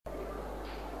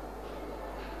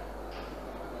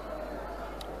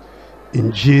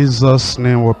In Jesus'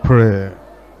 name we pray.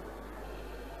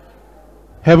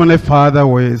 Heavenly Father,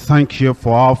 we thank you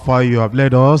for how far you have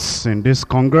led us in this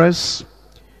Congress.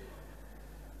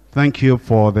 Thank you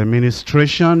for the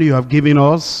ministration you have given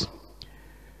us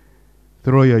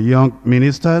through your young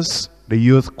ministers, the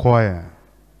youth choir,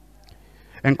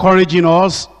 encouraging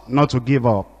us not to give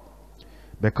up,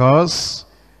 because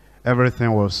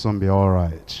everything will soon be all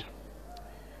right.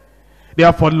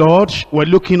 Therefore, Lord, we're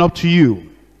looking up to you,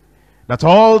 that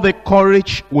all the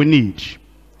courage we need,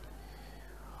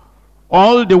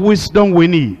 all the wisdom we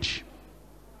need,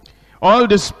 all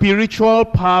the spiritual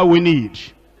power we need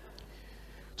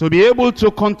to be able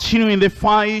to continue in the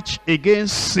fight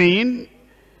against sin,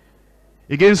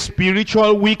 against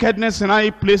spiritual wickedness in high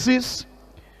places,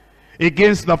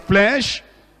 against the flesh,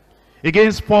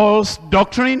 against false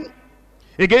doctrine,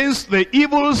 against the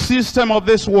evil system of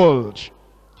this world.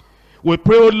 We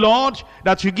pray, O Lord,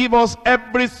 that you give us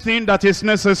everything that is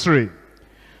necessary,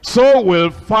 so we'll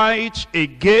fight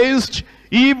against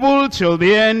evil till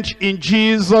the end, in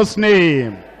Jesus'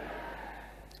 name.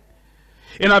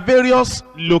 In our various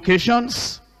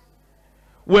locations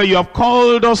where you have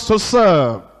called us to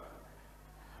serve,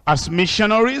 as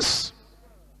missionaries,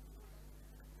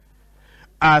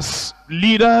 as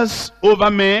leaders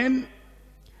over men,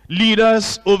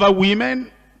 leaders over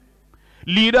women,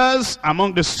 leaders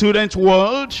among the student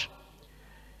world,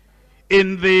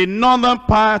 in the northern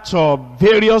part of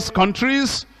various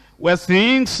countries where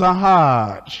things are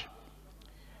hard,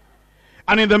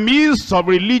 and in the midst of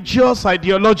religious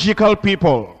ideological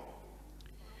people,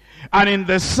 and in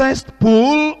the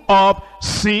cesspool of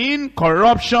sin,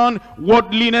 corruption,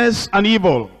 worldliness, and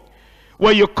evil,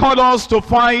 where you call us to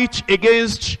fight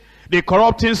against the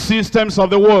corrupting systems of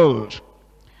the world,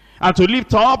 and to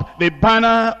lift up the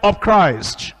banner of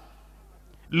Christ.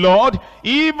 Lord,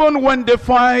 even when the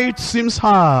fight seems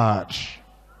hard,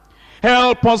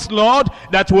 help us, Lord,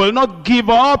 that we'll not give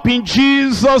up, in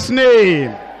Jesus'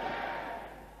 name.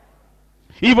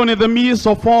 Even in the midst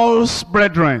of false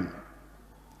brethren,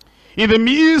 in the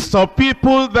midst of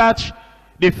people that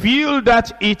they feel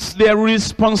that it's their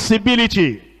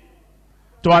responsibility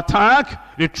to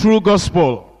attack the true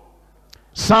gospel,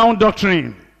 sound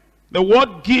doctrine, the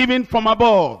word given from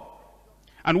above,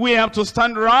 and we have to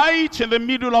stand right in the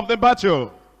middle of the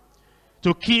battle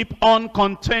to keep on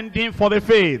contending for the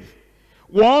faith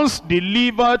once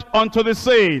delivered unto the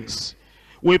saints.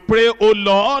 We pray, O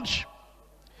Lord,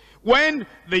 when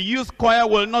the youth choir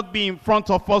will not be in front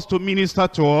of us to minister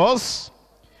to us,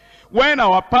 when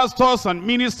our pastors and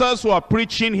ministers who are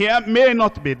preaching here may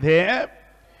not be there,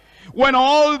 when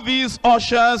all these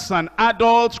ushers and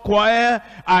adult choir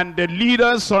and the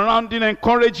leaders surrounding,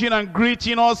 encouraging and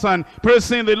greeting us and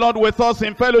praising the Lord with us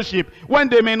in fellowship, when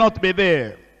they may not be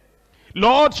there,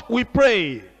 Lord, we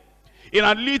pray, in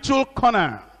a little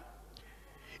corner,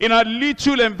 in a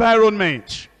little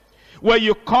environment, where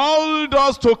you called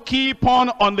us to keep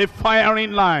on the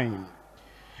firing line,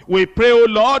 we pray, O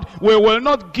Lord, we will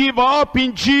not give up,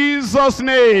 in Jesus'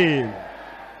 name.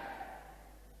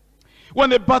 When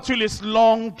the battle is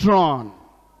long drawn,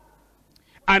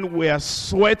 and we are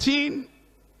sweating,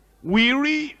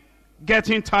 weary,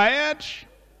 getting tired,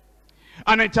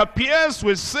 and it appears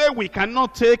we say we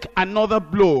cannot take another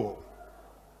blow,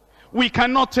 we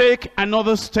cannot take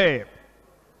another step,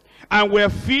 and we're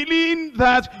feeling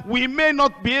that we may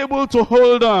not be able to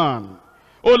hold on,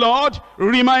 oh Lord,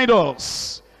 remind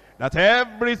us that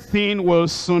everything will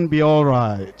soon be all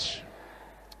right.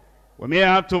 We may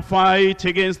have to fight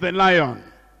against the lion.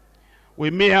 We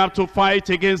may have to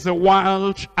fight against the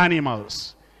wild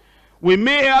animals. We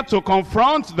may have to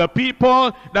confront the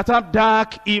people that have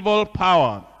dark, evil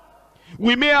power.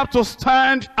 We may have to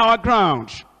stand our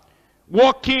ground,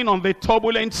 walking on the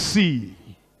turbulent sea.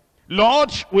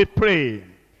 Lord, we pray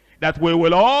that we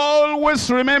will always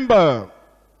remember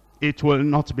it will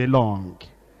not be long.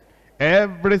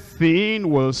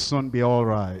 Everything will soon be all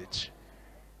right.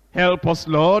 Help us,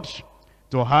 Lord,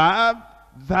 to have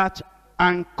that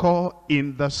anchor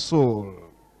in the soul,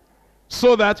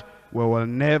 so that we will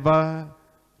never,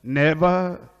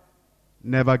 never,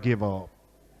 never give up.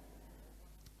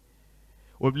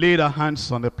 We've laid our hands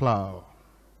on the plow.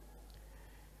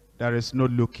 There is no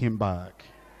looking back.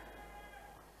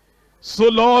 So,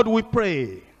 Lord, we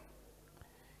pray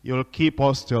you'll keep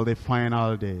us till the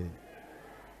final day,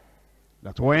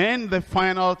 that when the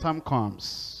final time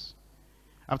comes,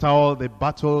 after all the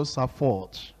battles are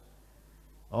fought,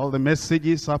 all the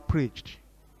messages are preached,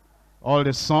 all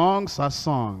the songs are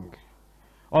sung,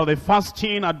 all the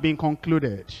fasting had been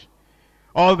concluded,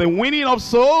 all the winning of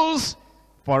souls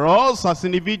for us as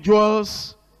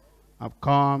individuals have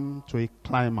come to a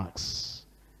climax.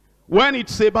 When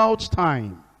it's about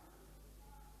time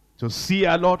to see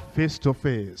our Lord face to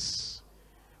face,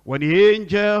 when the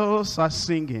angels are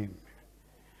singing,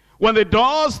 when the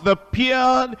doors, the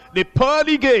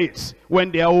pearly gates,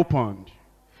 when they are opened,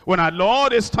 when our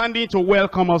Lord is standing to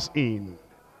welcome us in,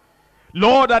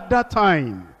 Lord, at that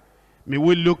time, may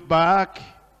we look back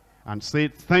and say,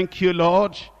 thank you,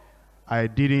 Lord, I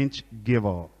didn't give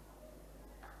up.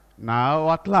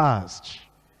 Now, at last,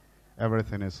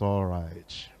 everything is all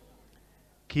right.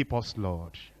 Keep us,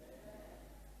 Lord.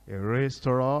 A race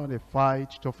to run, a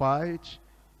fight to fight,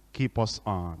 keep us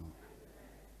on.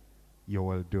 You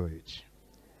will do it.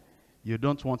 You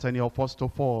don't want any of us to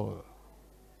fall.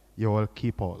 You will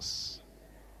keep us.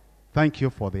 Thank you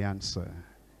for the answer.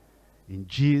 In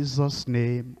Jesus'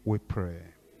 name we pray.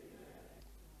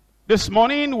 This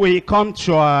morning we come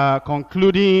to our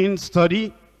concluding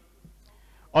study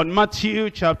on Matthew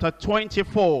chapter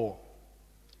 24.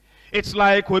 It's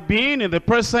like we've been in the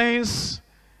presence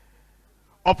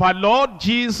of our Lord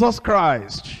Jesus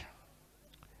Christ.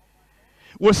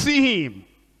 We see him.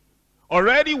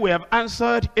 Already we have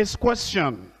answered his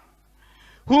question.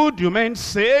 Who do men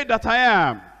say that I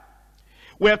am?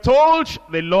 We have told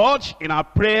the Lord in our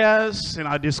prayers, in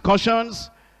our discussions,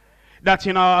 that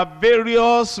in our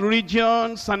various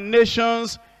regions and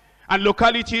nations and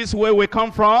localities where we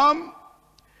come from,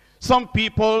 some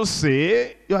people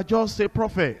say you are just a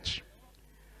prophet.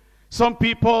 Some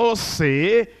people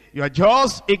say you are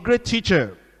just a great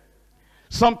teacher.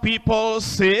 Some people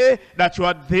say that you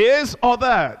are this or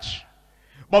that.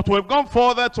 But we've gone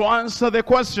further to answer the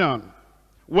question.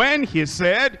 When he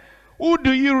said, who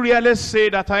do you really say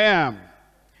that I am?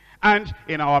 And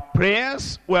in our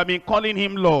prayers, we have been calling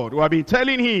him Lord. We have been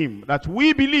telling him that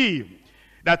we believe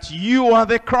that you are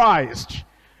the Christ,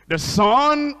 the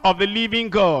Son of the living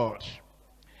God.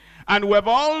 And we have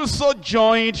also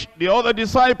joined the other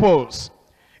disciples.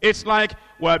 It's like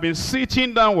we have been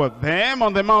sitting down with them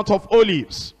on the Mount of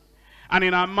Olives. And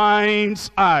in our mind's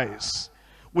eyes,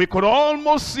 we could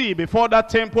almost see before that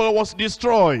temple was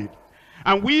destroyed.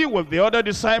 And we with the other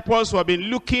disciples who have been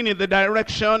looking in the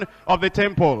direction of the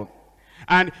temple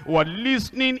and were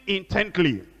listening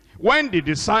intently when the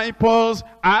disciples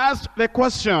asked the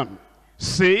question,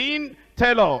 saying,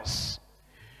 tell us,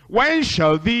 when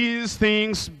shall these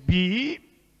things be?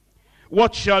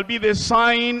 What shall be the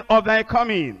sign of thy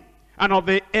coming and of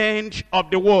the end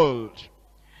of the world?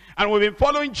 And we've been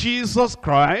following Jesus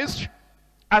Christ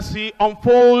as he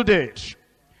unfolded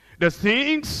the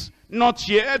things not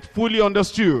yet fully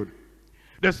understood,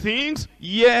 the things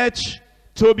yet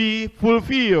to be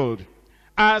fulfilled,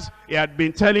 as he had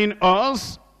been telling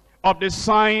us of the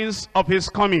signs of his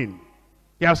coming.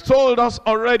 He has told us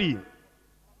already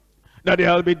that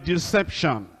there will be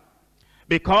deception,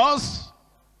 because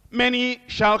many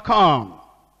shall come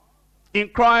in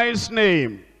Christ's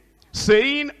name,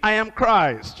 saying, I am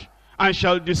Christ, and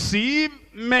shall deceive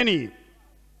many.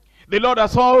 The Lord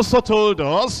has also told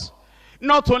us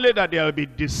not only that there will be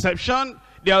deception,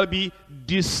 there will be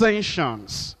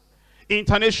dissensions,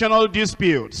 international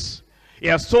disputes. He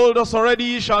has told us already,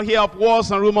 ye shall hear of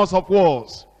wars and rumors of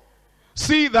wars.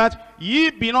 See that ye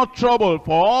be not troubled,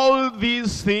 for all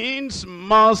these things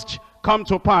must come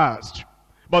to pass.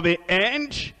 But the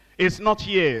end is not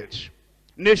yet.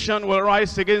 Nation will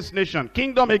rise against nation,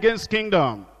 kingdom against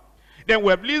kingdom. Then we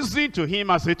have listened to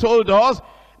him as he told us,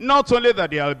 not only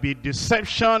that there will be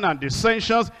deception and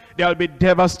dissensions, there will be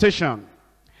devastation.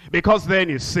 Because then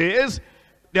it says,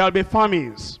 there will be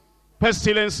famines,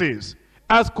 pestilences,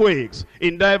 earthquakes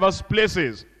in diverse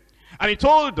places. And he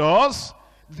told us,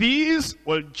 these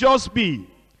will just be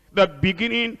the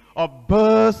beginning of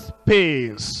birth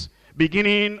pains,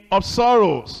 beginning of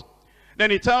sorrows. Then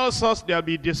he tells us there will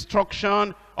be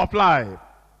destruction of life.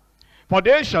 For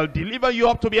they shall deliver you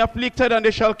up to be afflicted, and they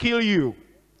shall kill you.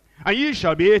 And ye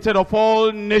shall be hated of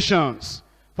all nations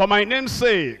for my name's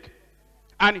sake.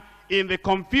 And in the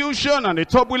confusion and the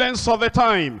turbulence of the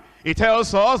time, it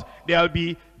tells us there will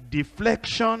be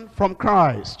deflection from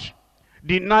Christ,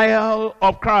 denial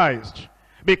of Christ,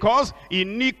 because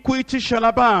iniquity shall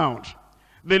abound.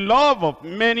 The love of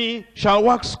many shall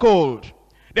wax cold.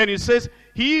 Then it says,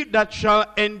 he that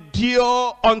shall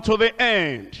endure unto the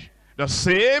end, the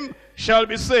same shall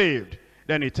be saved.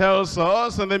 Then it tells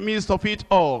us in the midst of it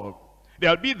all,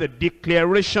 there will be the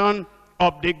declaration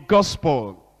of the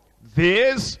gospel.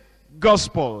 This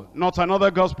gospel, not another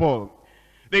gospel.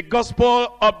 The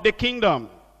gospel of the kingdom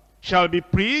shall be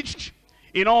preached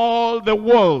in all the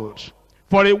world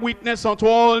for a witness unto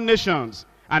all nations,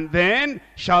 and then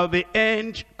shall the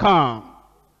end come.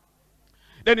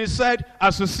 Then he said,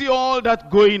 as you see all that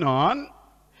going on,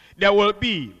 there will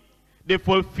be the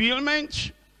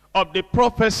fulfillment of the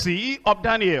prophecy of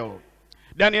Daniel.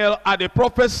 Daniel had the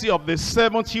prophecy of the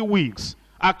 70 weeks,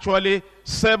 actually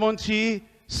 70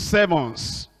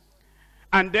 sevens.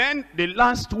 And then the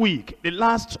last week, the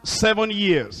last 7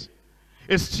 years,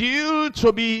 is still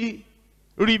to be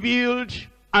revealed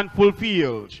and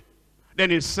fulfilled. Then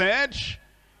he said,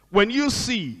 when you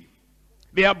see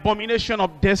the abomination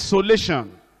of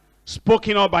desolation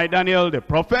spoken of by Daniel the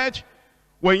prophet,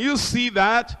 when you see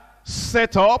that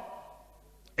set up,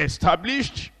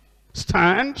 established,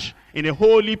 stand in the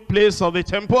holy place of the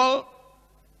temple,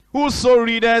 whoso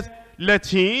readeth, let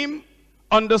him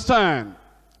understand.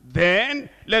 Then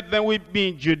let them which be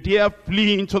in Judea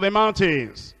flee into the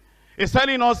mountains. It's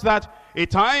telling us that a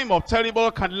time of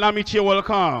terrible calamity will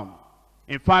come.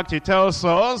 In fact, it tells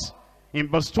us in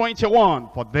verse 21,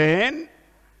 for then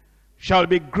shall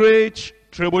be great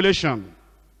tribulation,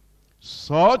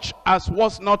 such as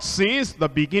was not since the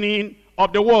beginning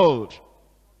of the world,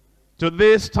 to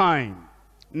this time,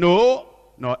 no,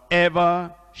 nor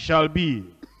ever shall be.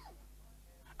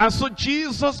 And so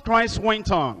Jesus Christ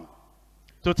went on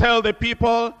to tell the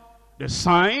people the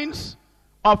signs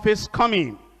of his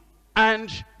coming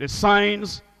and the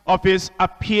signs of his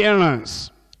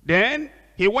appearance. Then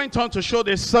he went on to show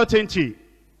the certainty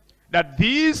that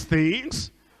these things,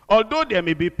 although there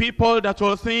may be people that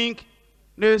will think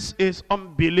this is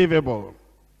unbelievable,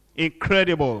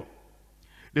 incredible,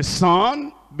 the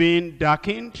sun being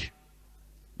darkened,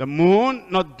 the moon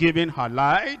not giving her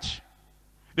light,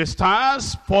 the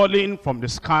stars falling from the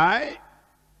sky,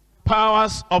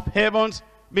 powers of heavens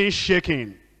being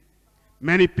shaken.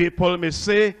 Many people may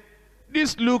say,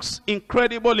 this looks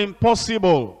incredible,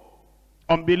 impossible,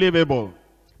 unbelievable.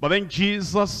 But then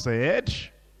Jesus said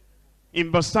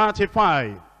in verse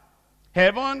 35,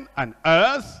 heaven and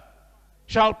earth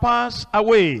shall pass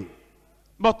away,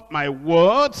 but my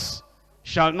words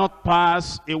shall not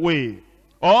pass away.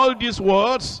 All these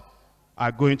words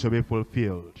are going to be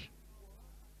fulfilled.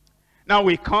 Now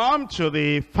we come to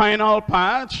the final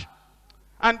part,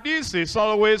 and this is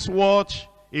always what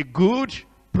a good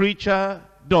preacher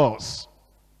does.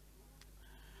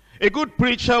 A good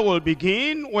preacher will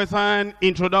begin with an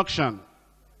introduction.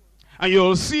 And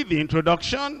you'll see the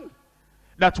introduction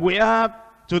that we have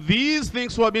to these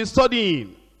things we have been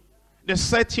studying. The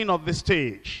setting of the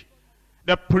stage,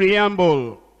 the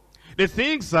preamble, the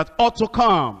things that ought to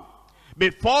come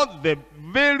before the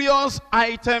various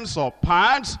items or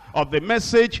parts of the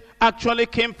message actually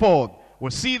came forth. We'll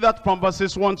see that from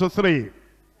verses 1 to 3.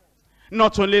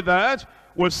 Not only that,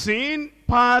 we've seen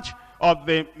part of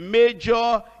the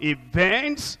major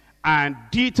events and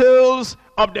details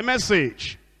of the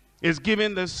message. It's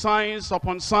giving the signs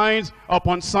upon signs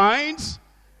upon signs.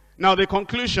 Now the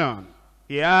conclusion.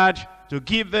 He had to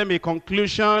give them a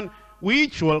conclusion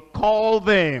which will call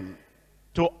them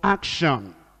to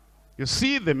action. You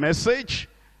see the message,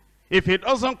 if it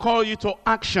doesn't call you to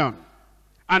action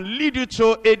and lead you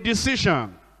to a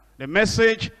decision, the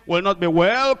message will not be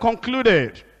well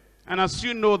concluded. And as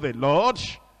you know, the Lord,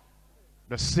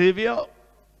 the Savior,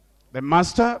 the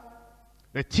Master,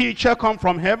 the teacher come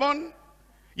from heaven,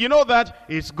 you know that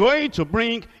it's going to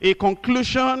bring a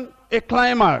conclusion, a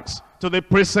climax to the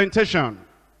presentation.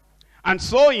 And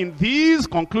so in these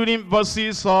concluding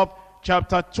verses of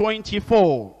chapter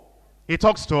 24, he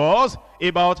talks to us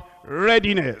about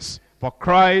readiness for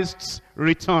Christ's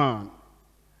return.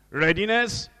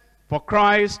 Readiness for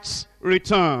Christ's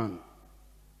return.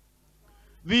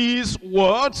 These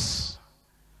words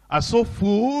are so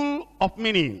full of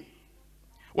meaning.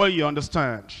 Well, you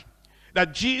understand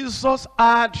that Jesus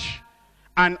had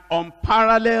an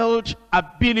unparalleled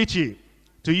ability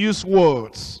to use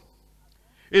words.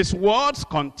 His words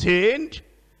contained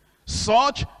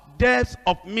such depth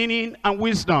of meaning and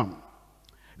wisdom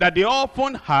that they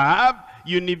often have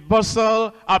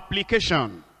universal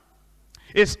application.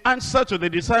 His answer to the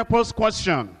disciples'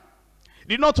 question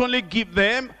did not only give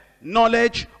them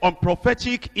knowledge on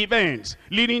prophetic events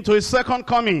leading to his second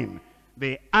coming.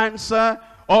 The answer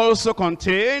also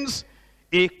contains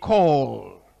a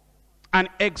call, an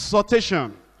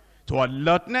exhortation to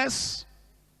alertness,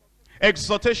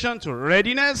 exhortation to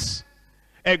readiness,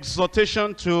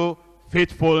 exhortation to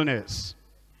faithfulness.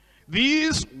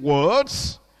 These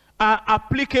words are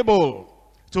applicable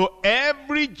to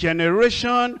every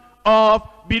generation of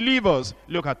believers.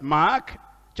 Look at Mark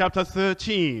chapter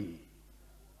 13.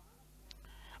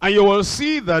 And you will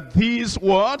see that these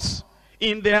words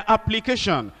in their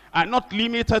application are not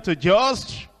limited to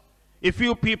just a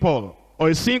few people or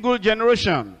a single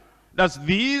generation. That's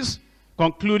these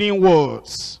concluding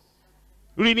words.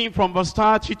 Reading from verse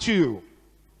 32.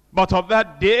 But of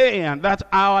that day and that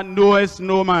hour knoweth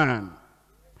no man.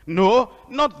 No,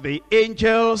 not the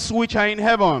angels which are in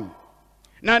heaven,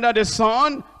 neither the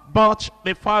Son, but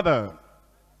the Father.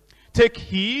 Take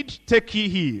heed, take ye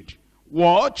heed.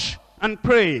 Watch and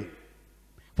pray.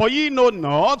 For ye know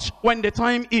not when the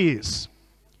time is.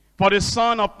 For the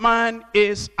Son of Man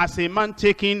is as a man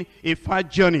taking a far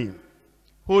journey,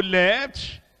 who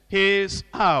left his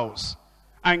house,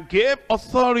 and gave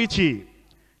authority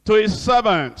to his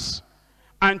servants,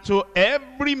 and to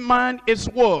every man his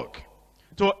work.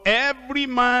 To every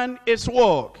man his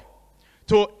work.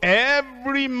 To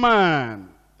every man,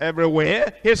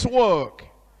 everywhere, his work.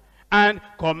 And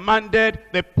commanded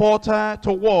the porter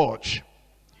to watch.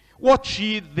 Watch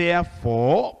ye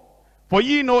therefore, for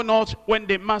ye know not when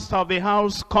the master of the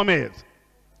house cometh,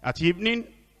 at evening,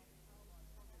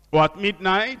 or at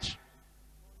midnight,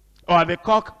 or at the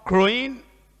cock crowing,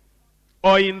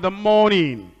 or in the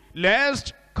morning,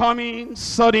 lest coming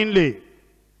suddenly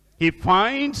he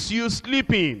finds you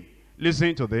sleeping.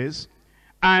 Listen to this.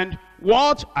 And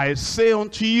what I say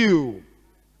unto you,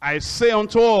 I say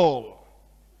unto all,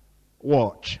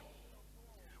 watch.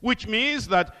 Which means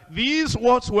that these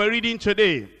words we're reading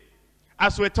today,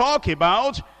 as we talk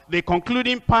about the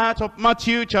concluding part of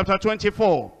Matthew chapter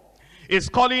 24, is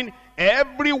calling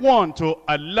everyone to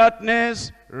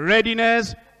alertness,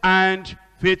 readiness, and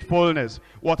faithfulness.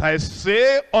 What I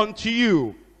say unto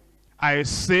you, I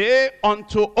say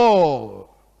unto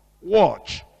all,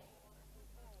 watch.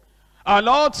 Our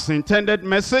Lord's intended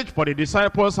message for the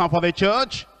disciples and for the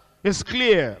church is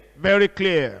clear, very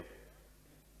clear.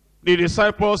 The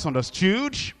disciples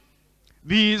understood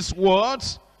these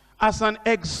words as an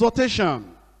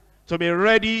exhortation to be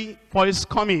ready for his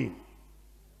coming.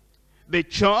 The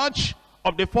church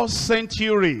of the first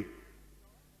century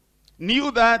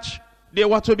knew that they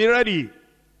were to be ready.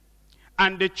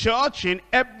 And the church in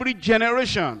every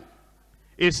generation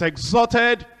is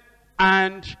exhorted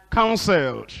and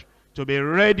counseled to be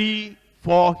ready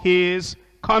for his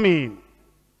coming.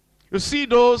 You see,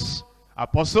 those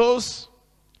apostles,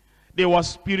 they were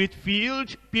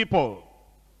spirit-filled people.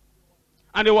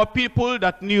 And they were people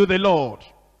that knew the Lord.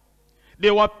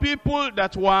 They were people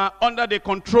that were under the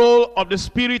control of the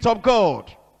Spirit of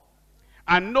God.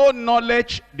 And no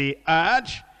knowledge they had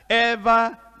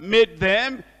ever made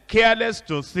them careless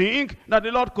to think that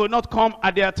the Lord could not come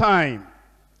at their time.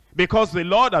 Because the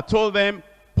Lord had told them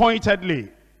pointedly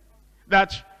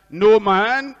that no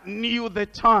man knew the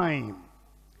time,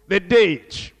 the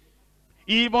date,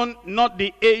 even not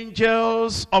the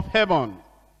angels of heaven.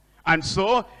 And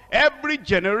so every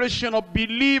generation of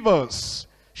believers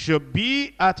should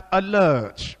be at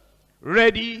alert,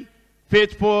 ready,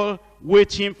 faithful,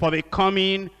 waiting for the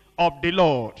coming of the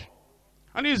Lord.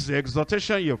 And this is the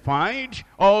exhortation you find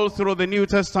all through the New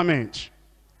Testament.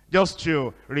 Just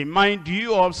to remind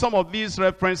you of some of these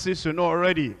references you know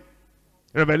already.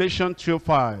 Revelation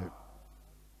 2:5.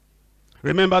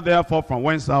 Remember therefore from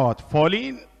whence thou art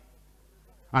fallen,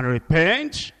 and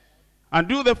repent, and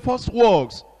do the first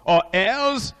works, or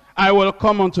else I will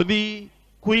come unto thee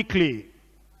quickly.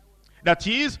 That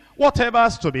is, whatever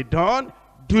has to be done,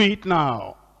 do it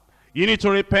now. You need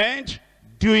to repent,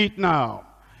 do it now.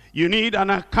 You need an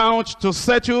account to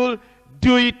settle,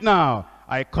 do it now.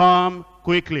 I come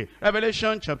quickly.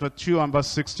 Revelation chapter 2 and verse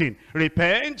 16.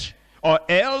 Repent, or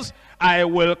else I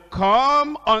will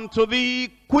come unto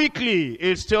thee quickly.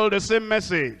 It's still the same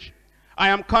message. I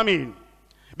am coming.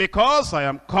 Because I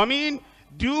am coming,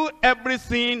 do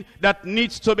everything that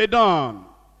needs to be done.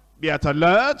 Be at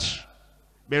alert,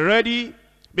 be ready,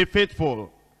 be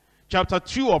faithful. Chapter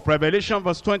 2 of Revelation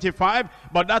verse 25,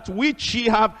 but that which ye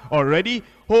have already,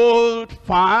 hold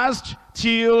fast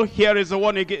till, here is the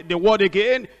word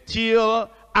again, till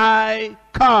I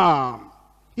come.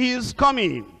 He is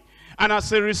coming. And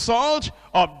as a result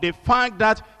of the fact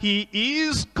that he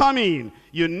is coming,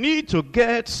 you need to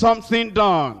get something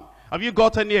done. Have you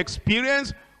got any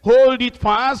experience? Hold it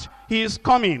fast. He is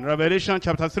coming. Revelation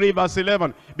chapter 3 verse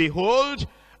 11. Behold,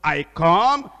 I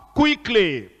come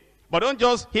quickly. But don't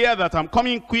just hear that I'm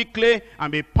coming quickly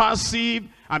and be passive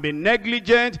and be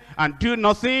negligent and do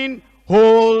nothing.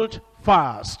 Hold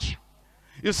fast.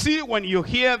 You see, when you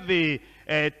hear the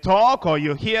talk or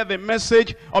you hear the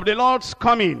message of the Lord's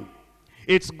coming,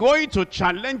 it's going to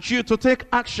challenge you to take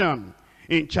action.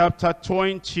 In chapter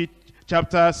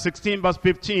 16 verse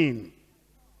 15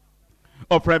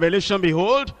 of Revelation,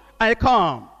 behold, I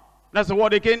come. That's the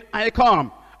word again, I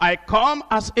come. I come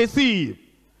as a thief.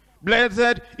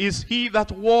 Blessed is he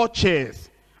that watcheth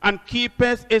and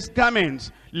keepeth his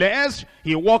garments, lest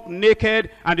he walk naked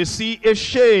and they see a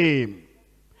shame.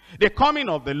 The coming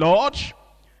of the Lord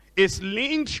is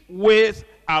linked with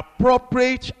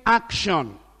appropriate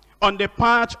action on the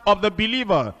part of the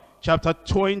believer. Chapter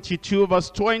 22, verse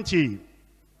 20.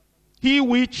 He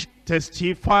which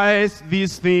testifies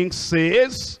these things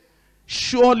says,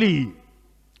 surely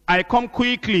I come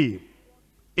quickly.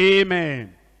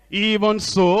 Amen. Even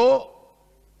so,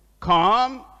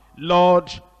 come,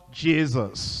 Lord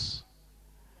Jesus.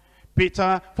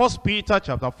 1 Peter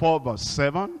chapter 4, verse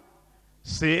 7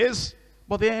 says,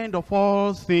 but the end of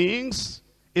all things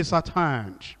is at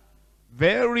hand,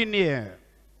 very near,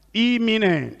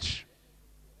 imminent.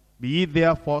 Be ye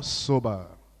therefore sober,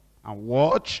 and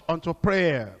watch unto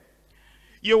prayer.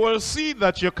 You will see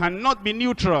that you cannot be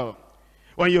neutral.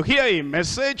 When you hear a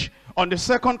message on the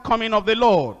second coming of the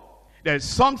Lord, there's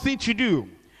something to do.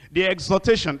 The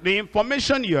exhortation, the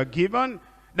information you are given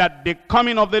that the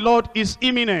coming of the Lord is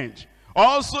imminent,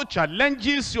 also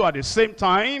challenges you at the same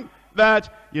time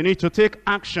that you need to take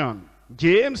action.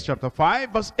 James chapter 5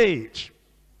 verse 8.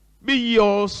 Be ye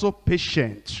also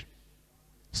patient.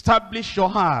 Establish your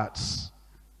hearts.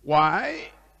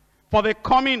 Why? For the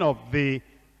coming of the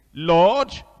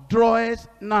Lord draweth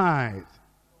nigh.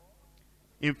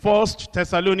 In 1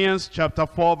 Thessalonians chapter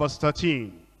 4 verse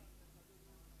 13.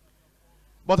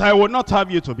 But I would not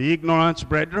have you to be ignorant,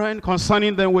 brethren,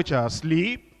 concerning them which are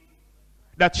asleep,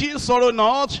 that ye sorrow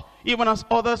not, even as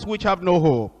others which have no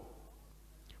hope.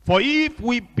 For if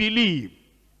we believe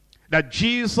that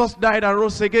Jesus died and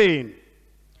rose again,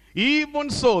 even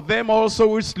so them also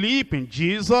who sleep in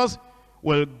Jesus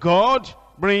will God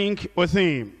bring with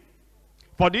him.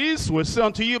 For this we say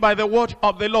unto you by the word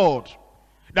of the Lord,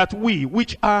 that we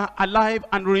which are alive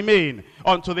and remain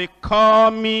unto the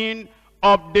coming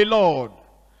of the Lord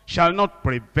shall not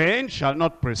prevent, shall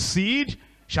not precede,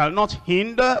 shall not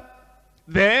hinder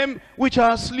them which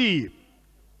are asleep.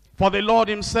 For the Lord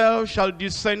himself shall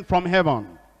descend from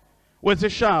heaven with a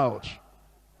shout,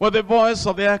 with the voice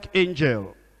of the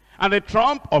archangel, and the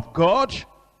trump of God,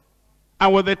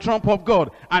 and with the trump of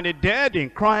God, and the dead in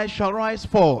Christ shall rise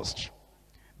first.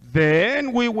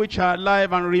 Then we which are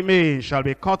alive and remain shall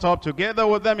be caught up together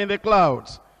with them in the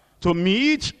clouds, to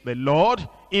meet the Lord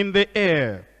in the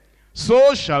air.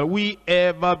 So shall we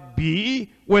ever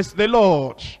be with the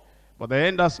Lord. But the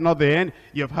end, that's not the end.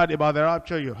 You've heard about the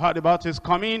rapture, you've heard about his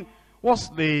coming. What's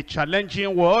the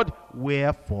challenging word?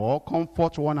 Wherefore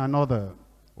comfort one another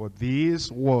with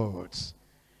these words.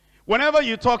 Whenever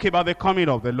you talk about the coming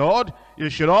of the Lord, you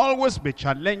should always be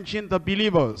challenging the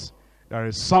believers. There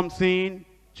is something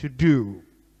to do.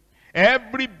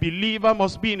 Every believer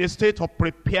must be in a state of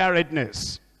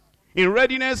preparedness, in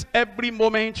readiness every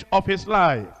moment of his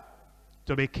life.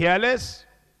 To be careless,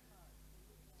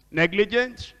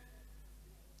 negligent,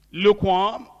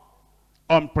 lukewarm,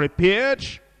 unprepared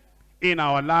in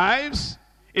our lives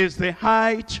is the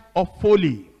height of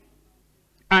folly,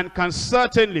 and can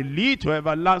certainly lead to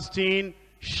everlasting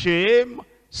shame,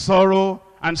 sorrow,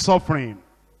 and suffering.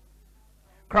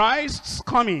 Christ's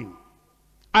coming,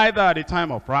 either at the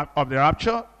time of the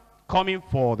rapture, coming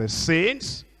for the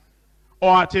saints,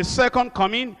 or at his second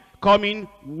coming, coming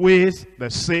with the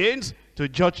saints to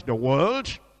judge the world,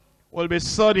 will be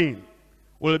sudden,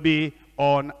 will be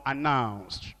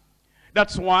unannounced.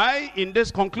 That's why in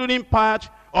this concluding part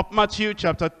of Matthew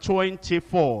chapter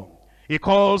 24, he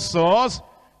calls us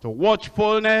to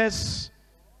watchfulness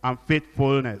and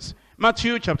faithfulness.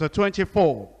 Matthew chapter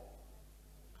 24,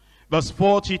 verse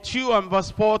 42 and verse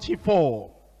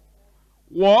 44.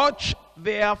 Watch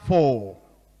therefore,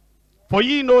 for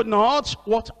ye know not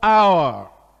what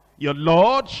hour your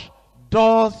Lord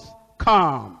doth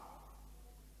come.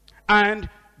 And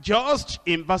just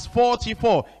in verse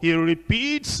 44, he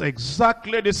repeats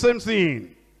exactly the same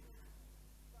thing.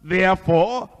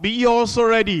 Therefore, be ye also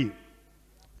ready,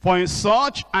 for in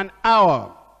such an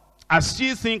hour as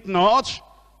ye think not,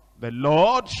 the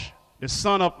Lord, the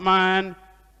Son of Man,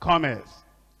 cometh.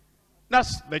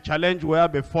 That's the challenge we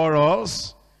have before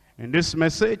us in this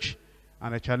message,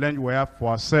 and the challenge we have for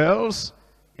ourselves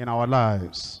in our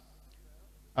lives.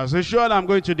 As usual, I'm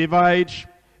going to divide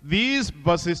these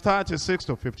verses 36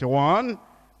 to 51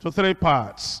 to three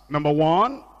parts. Number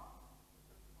one,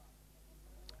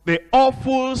 the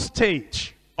awful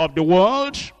state of the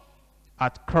world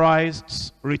at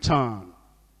Christ's return.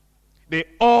 The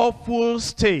awful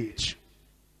state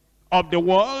of the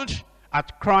world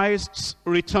at Christ's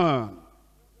return.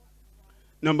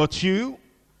 Number two,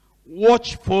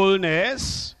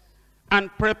 watchfulness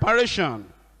and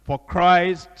preparation for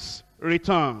Christ's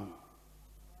return.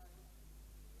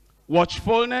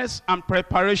 Watchfulness and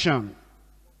preparation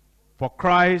for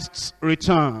Christ's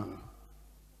return.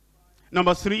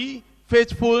 Number three,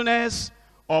 faithfulness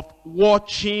of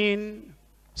watching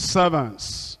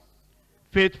servants.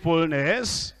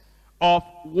 Faithfulness of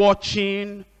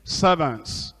watching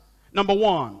servants. Number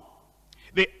one,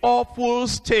 the awful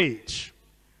state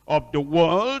of the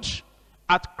world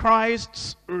at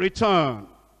Christ's return.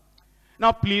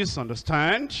 Now please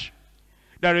understand,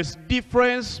 there is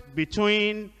difference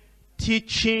between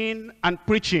teaching and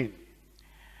preaching.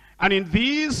 And in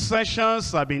these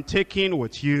sessions I've been taking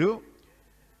with you,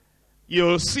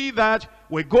 you'll see that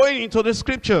we're going into the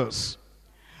scriptures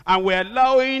and we're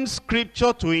allowing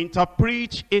scripture to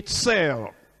interpret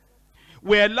itself.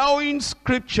 We're allowing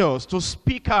scriptures to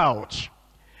speak out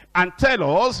and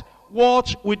tell us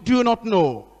what we do not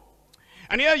know.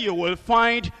 And here you will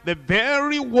find the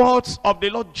very words of the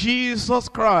Lord Jesus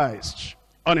Christ.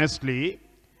 Honestly,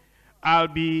 I'll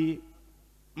be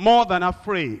more than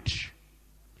afraid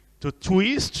to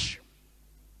twist,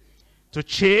 to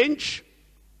change,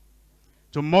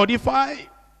 to modify,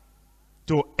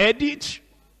 to edit,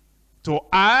 to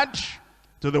add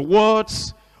to the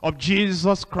words of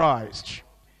Jesus Christ.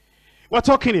 We're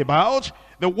talking about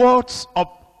the words of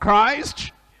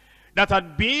Christ that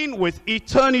had been with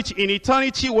eternity, in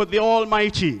eternity with the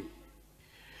Almighty.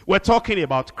 We're talking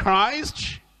about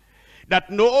Christ that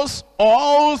knows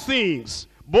all things,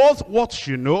 both what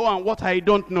you know and what I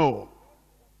don't know.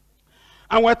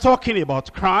 And we're talking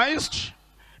about Christ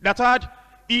that had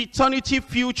eternity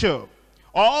future,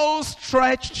 all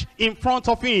stretched in front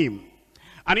of him.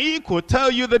 And he could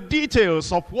tell you the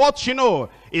details of what you know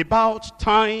about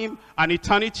time and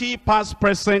eternity, past,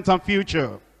 present, and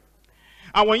future.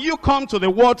 And when you come to the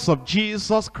words of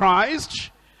Jesus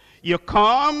Christ, you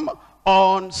come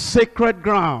on sacred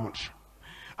ground.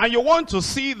 And you want to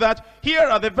see that here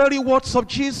are the very words of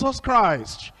Jesus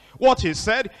Christ. What he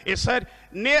said,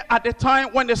 near at the time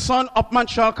when the Son of Man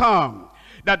shall come,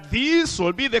 that this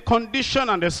will be the condition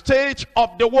and the state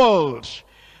of the world.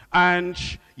 And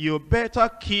you better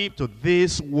keep to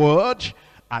this word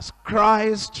as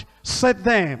Christ said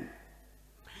them.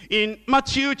 In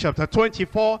Matthew chapter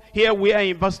 24, here we are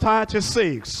in verse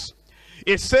 36.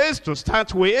 It says to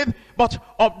start with, but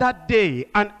of that day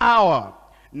and hour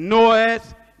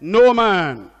knoweth no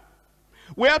man.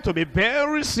 We have to be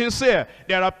very sincere.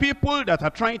 There are people that are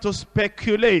trying to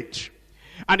speculate.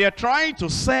 And they are trying to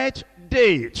set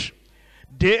date.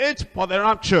 Date for the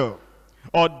rapture.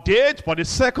 Or date for the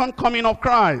second coming of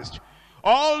Christ.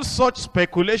 All such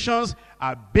speculations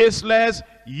are baseless,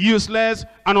 useless,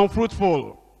 and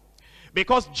unfruitful.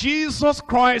 Because Jesus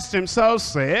Christ himself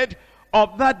said,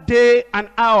 of that day and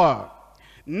hour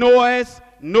knoweth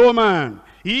no man.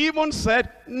 He even said,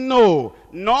 no,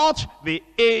 not the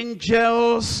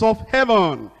angels of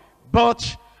heaven,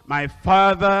 but my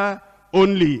Father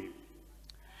only.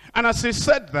 And as he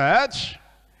said that,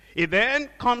 he then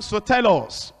comes to tell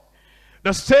us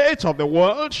the state of the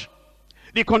world,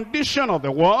 the condition of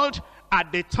the world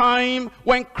at the time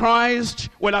when Christ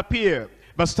will appear.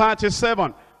 Verse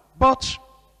 37, but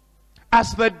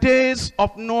as the days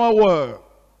of Noah were,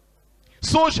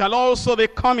 so shall also the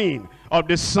coming of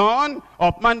the Son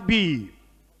of Man be.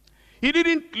 He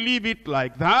didn't leave it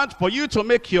like that for you to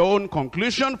make your own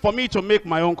conclusion, for me to make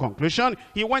my own conclusion.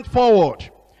 He went forward.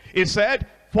 He said,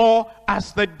 for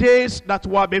as the days that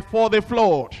were before the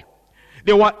flood,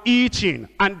 they were eating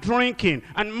and drinking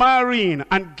and marrying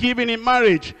and giving in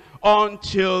marriage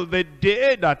until the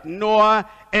day that Noah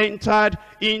entered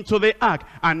into the ark,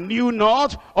 and knew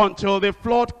not until the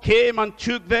flood came and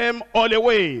took them all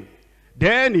away.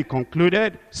 Then he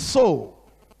concluded, so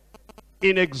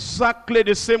in exactly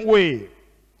the same way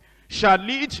shall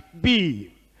it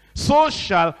be, so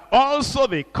shall also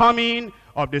the coming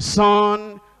of the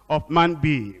Son of Man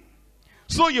be.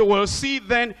 So you will see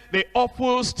then the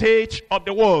awful state of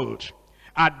the world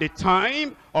at the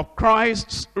time of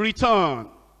Christ's return.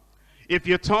 If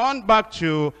you turn back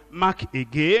to Mark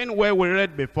again, where we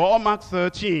read before, Mark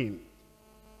 13.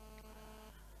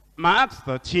 Mark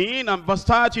 13 and verse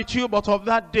 32, but of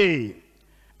that day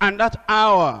and that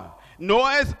hour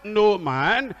knoweth no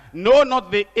man, no,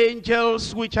 not the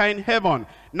angels which are in heaven,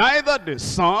 neither the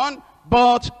Son,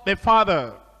 but the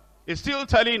Father. It's still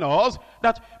telling us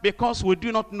that because we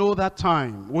do not know that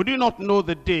time, we do not know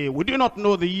the day, we do not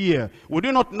know the year, we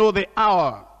do not know the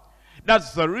hour,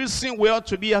 that's the reason we ought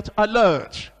to be at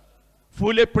alert,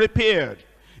 fully prepared,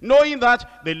 knowing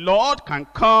that the Lord can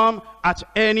come at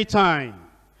any time.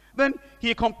 Then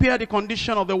he compared the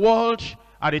condition of the world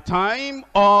at the time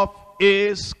of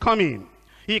his coming.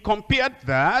 He compared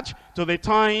that to the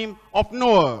time of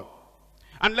Noah.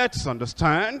 And let's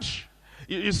understand,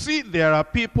 you see, there are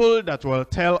people that will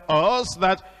tell us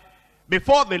that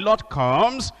before the Lord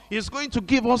comes, he's going to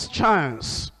give us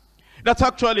chance. That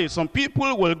actually some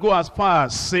people will go as far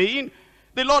as saying,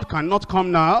 the Lord cannot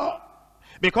come now,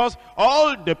 because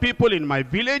all the people in my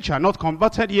village are not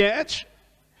converted yet.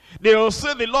 They will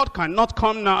say the Lord cannot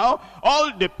come now.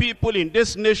 All the people in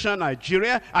this nation,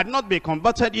 Nigeria, had not been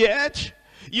converted yet.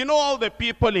 You know, all the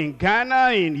people in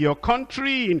Ghana, in your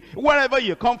country, in wherever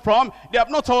you come from, they have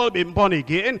not all been born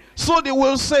again. So they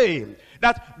will say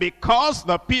that because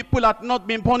the people had not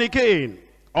been born again,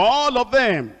 all of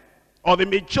them, or the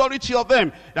majority of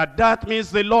them, that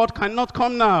means the Lord cannot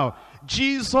come now.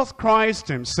 Jesus Christ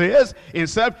himself,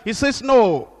 he says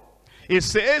no. He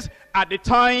says at the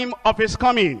time of his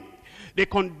coming, the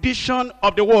condition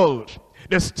of the world,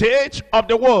 the state of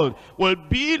the world will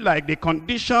be like the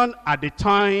condition at the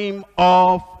time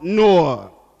of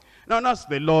Noah. Now that's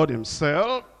the Lord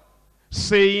himself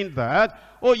saying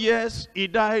that, oh yes, he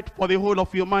died for the whole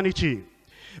of humanity.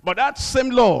 But that same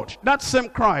Lord, that same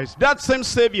Christ, that same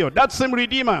Savior, that same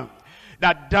Redeemer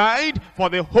that died for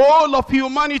the whole of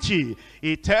humanity,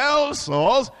 he tells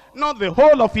us not the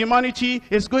whole of humanity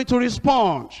is going to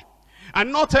respond.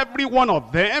 And not every one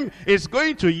of them is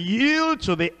going to yield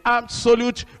to the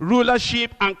absolute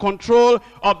rulership and control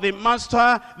of the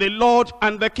Master, the Lord,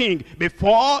 and the King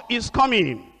before his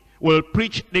coming. We'll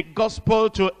preach the gospel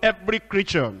to every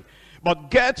creature. But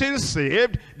getting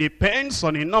saved depends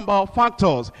on a number of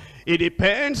factors. It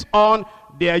depends on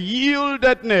their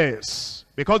yieldedness.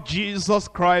 Because Jesus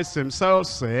Christ himself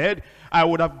said, I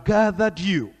would have gathered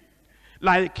you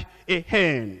like a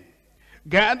hen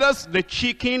gathers the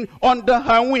chicken under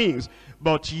her wings,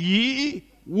 but ye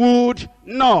would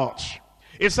not.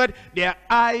 He said, their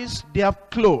eyes they have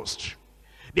closed,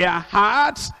 their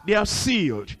hearts they are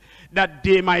sealed, that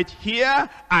they might hear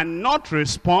and not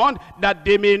respond, that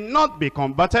they may not be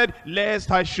converted,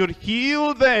 lest I should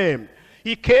heal them.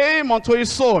 He came unto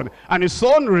his own, and his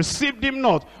own received him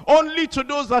not. Only to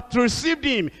those that received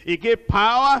him, he gave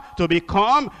power to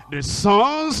become the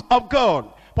sons of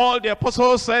God. Paul the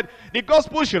apostle said, the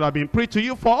gospel should have been preached to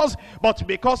you first, but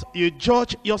because you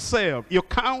judge yourself, you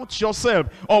count yourself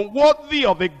unworthy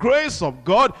of the grace of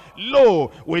God, lo,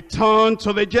 we turn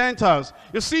to the Gentiles.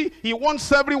 You see, he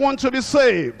wants everyone to be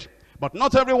saved, but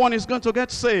not everyone is going to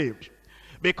get saved.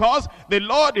 Because the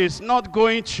Lord is not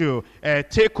going to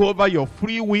take over your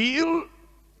free will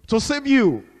to save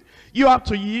you. You have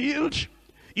to yield,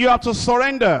 you have to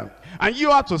surrender, and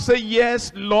you have to say,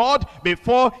 yes, Lord,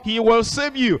 before he will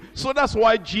save you. So that's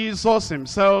why Jesus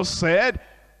himself said,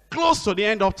 close to the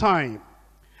end of time,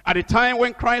 at the time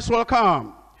when Christ will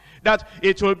come, that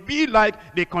it will be like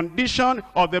the condition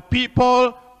of the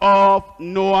people of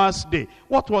Noah's day.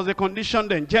 What was the condition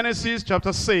then? Genesis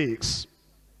chapter 6.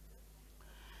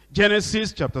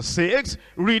 Genesis chapter 6,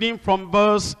 reading from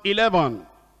verse 11.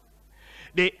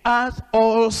 The earth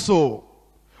also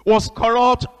was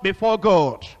corrupt before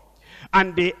God,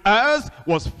 and the earth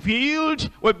was filled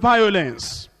with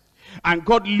violence. And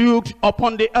God looked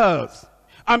upon the earth,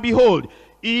 and behold,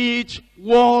 it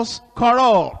was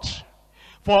corrupt.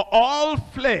 For all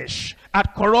flesh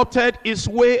had corrupted his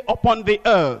way upon the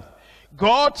earth.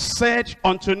 God said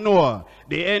unto Noah,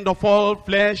 the end of all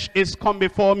flesh is come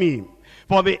before me.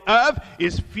 For the earth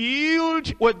is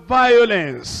filled with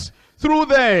violence through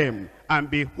them, and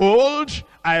behold,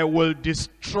 I will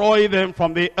destroy them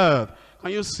from the earth.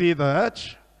 Can you see that?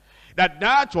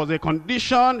 That was a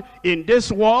condition in this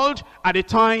world at the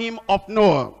time of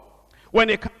Noah, when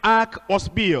the ark was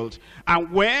built,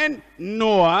 and when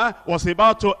Noah was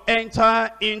about to enter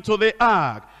into the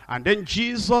ark. And then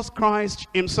Jesus Christ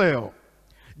himself,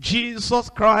 he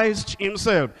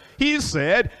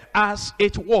said, as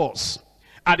it was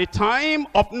at the time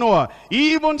of Noah,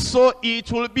 even so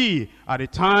it will be at the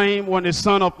time when the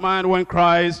Son of Man, when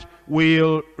Christ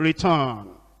will return.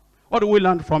 What do we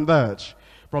learn from that?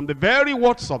 From the very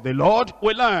words of the Lord,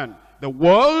 we learn the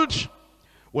world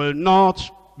will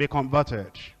not be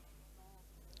converted.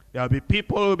 There will be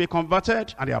people who will be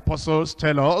converted, and the apostles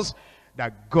tell us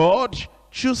that God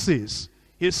chooses,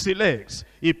 he selects,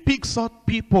 he picks out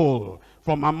people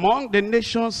from among the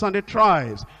nations and the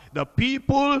tribes, the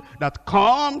people that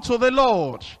come to the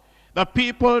Lord, the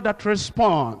people that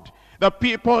respond, the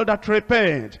people that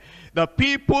repent, the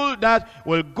people that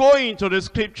will go into the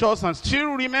scriptures and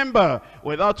still remember,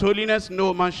 without holiness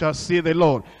no man shall see the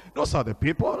Lord. Those are the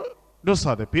people. Those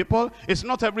are the people. It's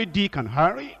not every Dick and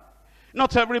Harry,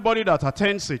 not everybody that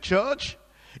attends a church,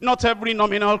 not every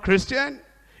nominal Christian,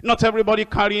 not everybody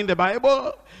carrying the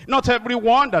Bible. Not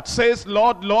everyone that says,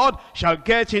 Lord, Lord, shall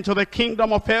get into the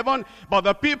kingdom of heaven, but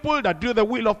the people that do the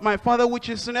will of my Father which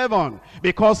is in heaven.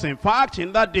 Because in fact,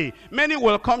 in that day, many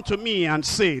will come to me and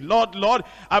say, Lord, Lord,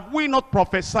 have we not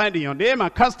prophesied in your name,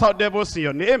 and cast out devils in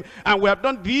your name, and we have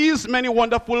done these many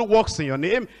wonderful works in your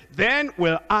name? Then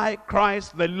will I,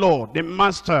 Christ the Lord, the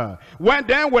Master, when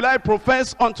then will I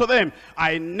profess unto them,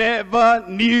 I never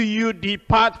knew you,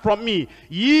 depart from me,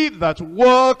 ye that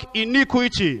work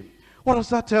iniquity. What does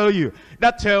that tell you?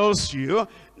 That tells you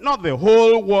not the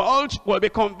whole world will be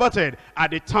converted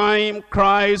at the time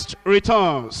Christ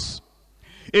returns.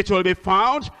 It will be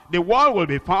found, the world will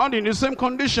be found in the same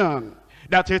condition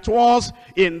that it was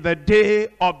in the day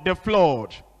of the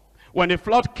flood. When the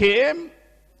flood came,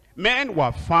 men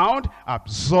were found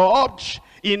absorbed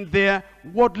in their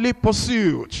worldly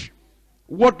pursuit,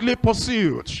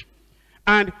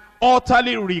 and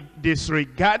utterly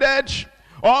disregarded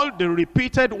all the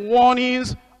repeated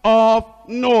warnings of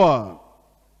Noah.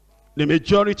 The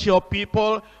majority of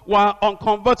people were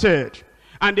unconverted,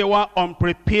 and they were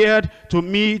unprepared to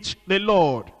meet the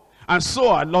Lord. And so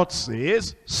our Lord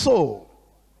says, so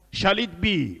shall it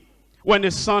be when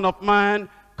the Son of Man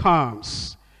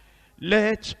comes.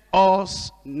 Let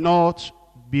us not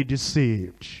be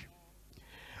deceived.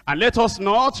 And let us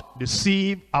not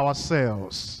deceive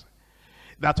ourselves,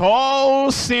 that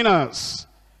all sinners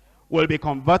will be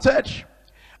converted,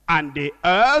 and the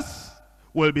earth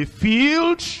will be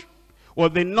filled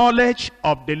with the knowledge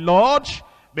of the Lord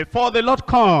before the Lord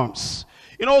comes.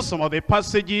 You know, some of the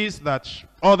passages that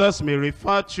others may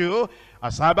refer to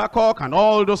as Habakkuk and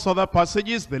all those other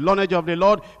passages, the knowledge of the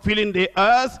Lord filling the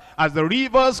earth as the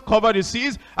rivers cover the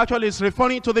seas, actually is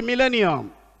referring to the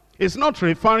millennium. It's not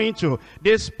referring to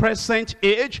this present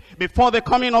age before the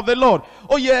coming of the Lord.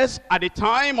 Oh yes, at the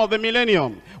time of the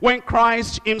millennium, when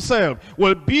Christ himself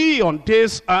will be on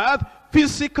this earth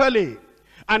physically,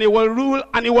 and he will rule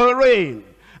and he will reign.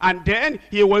 And then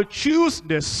he will choose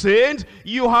the saints.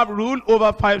 You have ruled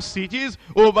over 5 cities,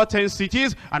 over 10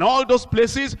 cities, and all those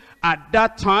places at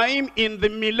that time in the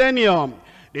millennium.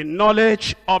 The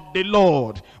knowledge of the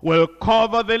Lord will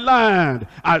cover the land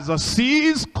as the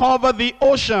seas cover the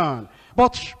ocean.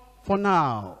 But for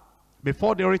now,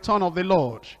 before the return of the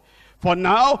Lord, for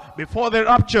now, before the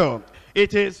rapture,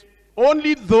 it is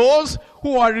only those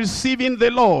who are receiving the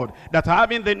Lord that are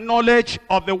having the knowledge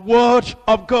of the Word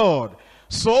of God.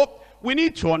 So we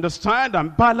need to understand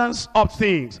and balance up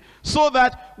things so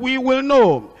that we will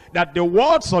know that the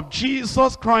words of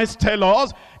Jesus Christ tell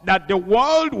us that the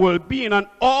world will be in an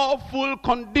awful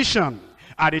condition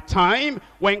at a time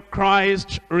when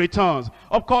Christ returns.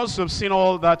 Of course, you've seen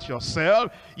all that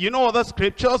yourself. You know other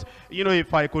scriptures. You know,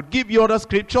 if I could give you other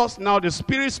scriptures, now the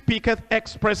Spirit speaketh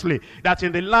expressly that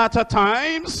in the latter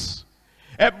times,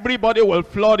 everybody will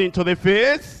flood into the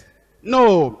faith.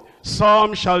 No.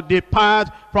 Some shall depart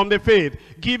from the faith,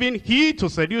 giving heed to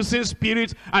seducing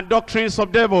spirits and doctrines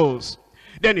of devils.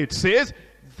 Then it says,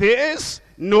 this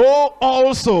know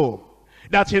also,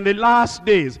 that in the last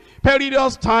days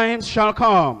perilous times shall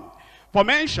come. For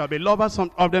men shall be lovers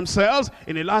of themselves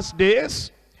in the last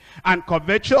days, and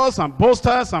covetous, and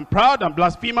boasters, and proud, and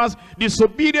blasphemers,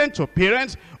 disobedient to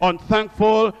parents,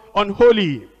 unthankful,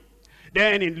 unholy.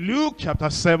 Then in Luke chapter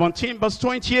 17 verse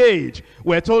 28,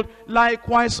 we're told,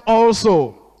 likewise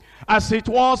also, as it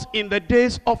was in the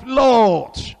days of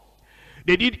Lot,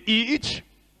 they did eat,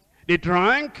 they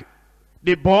drank,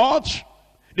 they bought,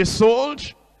 they sold,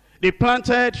 they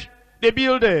planted, they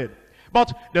builded.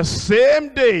 But the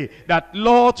same day that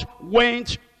Lot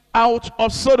went out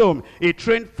of Sodom, it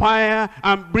rained fire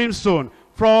and brimstone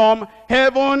from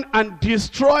heaven and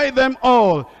destroyed them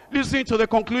all. Listen to the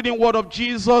concluding word of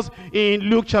Jesus in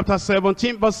Luke chapter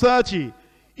 17 verse 30.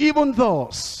 Even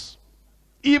thus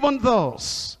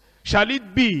shall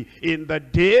it be in the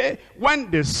day when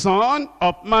the Son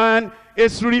of Man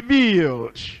is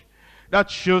revealed. That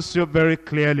shows you very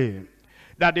clearly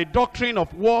that the doctrine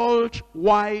of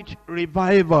worldwide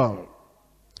revival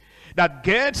that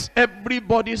gets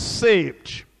everybody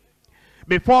saved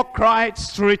before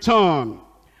Christ's return,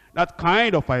 that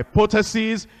kind of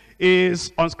hypothesis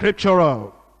is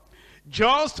unscriptural.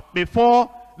 Just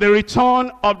before the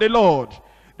return of the Lord,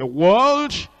 the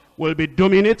world will be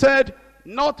dominated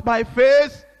not by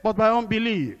faith but by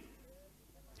unbelief,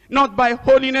 not by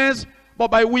holiness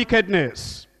but by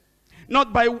wickedness,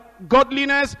 not by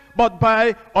godliness but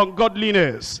by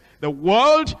ungodliness. The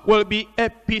world will be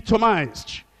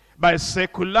epitomized by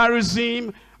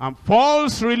secularism and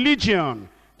false religion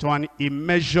to an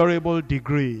immeasurable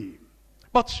degree.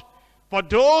 But for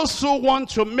those who want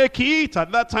to make it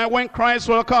at that time when Christ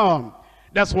will come,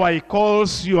 that's why he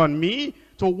calls you and me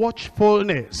to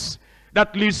watchfulness.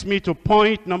 That leads me to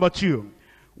point number 2.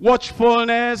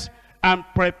 Watchfulness and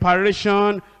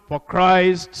preparation for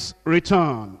Christ's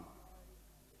return.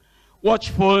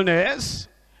 Watchfulness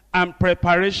and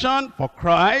preparation for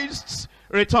Christ's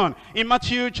return. In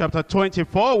Matthew chapter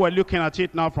 24, we're looking at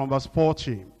it now from verse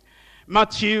 40.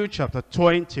 Matthew chapter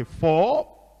 24,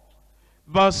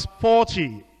 verse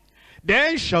 40.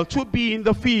 Then shall two be in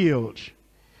the field,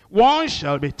 one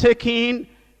shall be taken,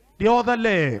 the other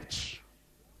left.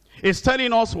 It's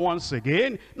telling us once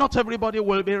again, not everybody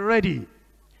will be ready.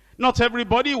 Not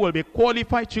everybody will be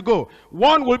qualified to go.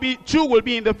 Two will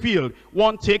be in the field,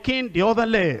 one taken, the other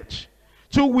left.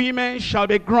 Two women shall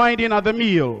be grinding at the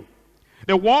mill.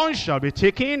 The one shall be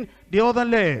taken, the other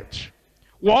left.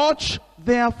 Watch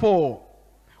therefore.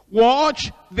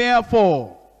 Watch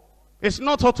therefore. It's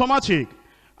not automatic.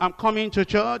 I'm coming to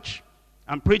church,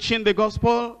 I'm preaching the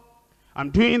gospel, I'm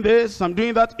doing this, I'm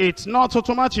doing that. It's not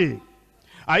automatic.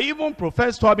 I even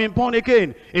profess to have been born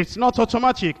again. It's not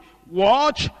automatic.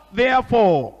 Watch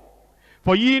therefore,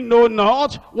 for ye know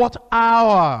not what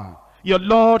hour your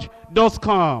Lord does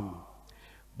come.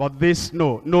 But this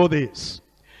know this,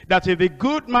 that if the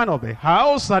good man of the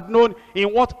house had known in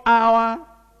what hour,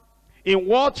 in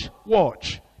what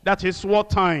watch, that is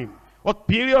what time, what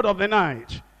period of the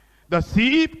night, the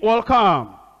thief will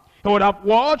come, he would have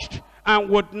watched and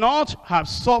would not have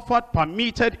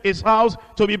permitted his house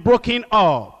to be broken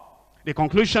up. The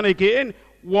conclusion again,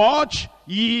 watch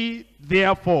ye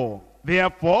therefore.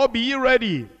 Therefore be ye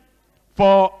ready,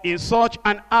 for in such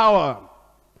an hour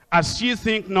as ye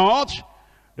think not,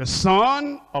 the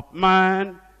Son of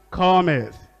Man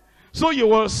cometh. So you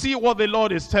will see what the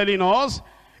Lord is telling us.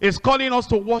 He's calling us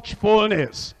to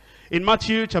watchfulness. In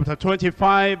Matthew chapter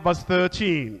 25, verse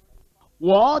 13.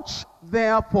 Watch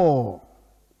therefore,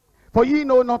 for ye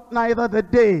know not neither the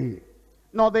day,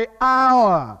 nor the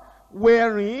hour,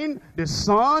 wherein the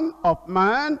Son of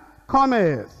Man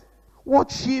cometh.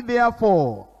 Watch ye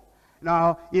therefore.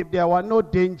 Now, if there were no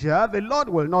danger, the Lord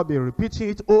will not be repeating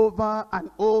it over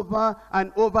and over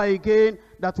and over again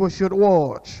that we should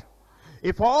watch.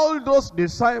 If all those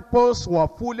disciples were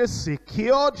fully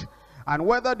secured, and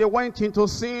whether they went into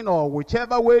sin or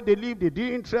whichever way they lived, it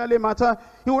didn't really matter,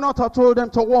 he would not have told them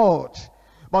to watch.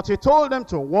 But he told them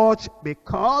to watch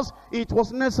because it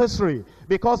was necessary.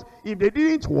 Because if they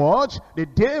didn't watch, the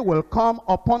day will come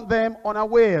upon them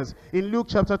unawares. In Luke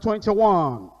chapter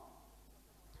 21.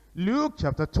 Luke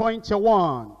chapter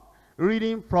 21,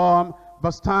 reading from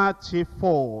verse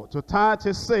 34 to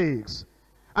 36.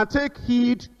 And take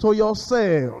heed to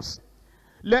yourselves,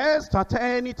 lest at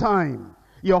any time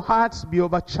your hearts be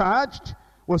overcharged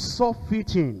with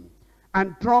surfeiting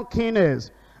and drunkenness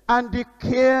and the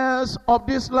cares of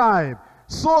this life,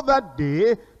 so that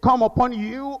they come upon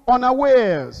you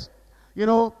unawares. You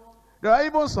know, there are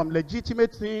even some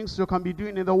legitimate things you can be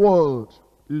doing in the world.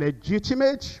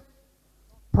 Legitimate,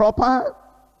 proper,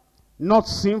 not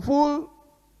sinful,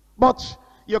 but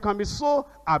you can be so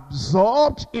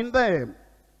absorbed in them.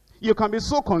 You can be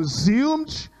so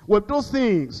consumed with those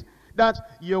things that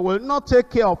you will not take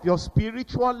care of your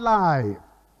spiritual life.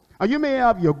 And you may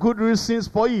have your good reasons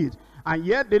for it. And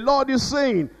yet the Lord is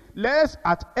saying, lest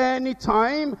at any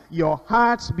time your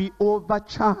hearts be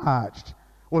overcharged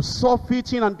with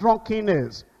surfeiting and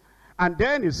drunkenness. And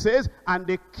then it says, and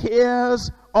the cares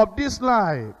of this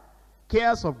life.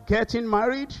 Cares of getting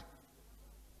married,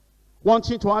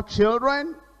 wanting to have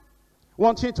children,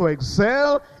 wanting to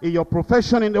excel in your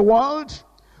profession in the world,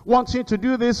 wanting to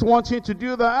do this, wanting to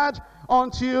do that,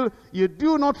 until you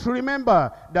do not remember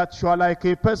that you are like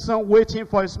a person waiting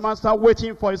for his master,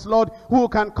 waiting for his Lord, who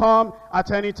can come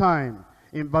at any time.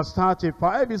 In verse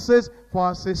 35 it says,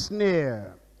 for as a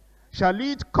snare shall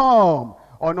it come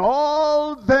on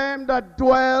all them that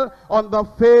dwell on the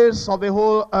face of the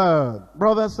whole earth.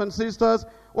 Brothers and sisters,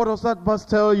 what does that verse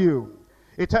tell you?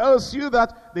 It tells you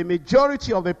that the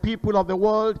majority of the people of the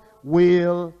world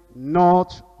will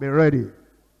not be ready.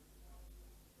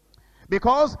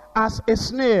 Because as a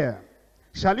snare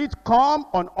shall it come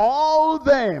on all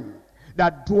them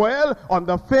that dwell on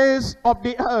the face of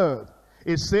the earth.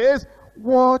 It says,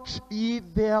 watch ye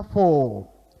therefore,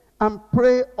 and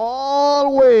pray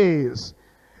always,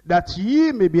 that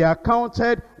ye may be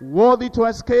accounted worthy to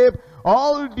escape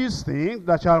all these things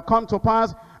that shall come to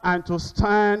pass, and to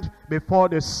stand before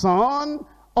the Son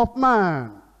of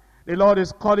Man. The Lord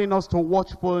is calling us to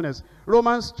watchfulness.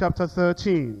 Romans chapter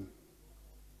 13.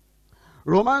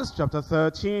 Romans chapter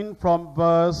 13 from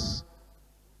verse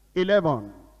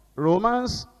 11.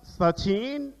 Romans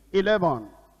 13, 11.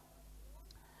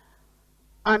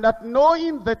 And that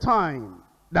knowing the time,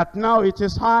 that now it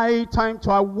is high time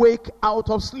to awake out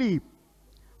of sleep.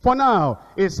 For now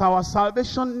is our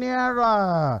salvation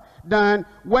nearer than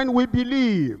when we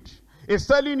believed. It's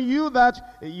telling you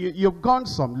that you've gone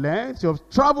some length, you've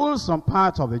traveled some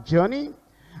part of the journey,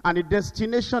 and the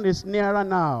destination is nearer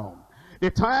now. The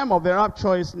time of the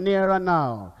rapture is nearer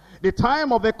now. The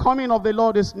time of the coming of the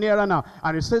Lord is nearer now.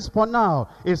 And it says, for now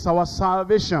is our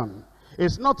salvation.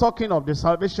 It's not talking of the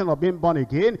salvation of being born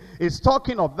again. It's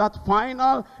talking of that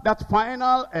final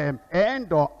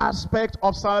end or aspect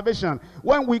of salvation.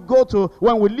 When we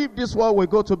leave this world, we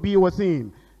go to be with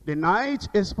him. The night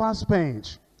is fast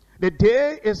spent. The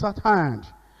day is at hand.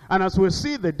 And as we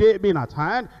see the day being at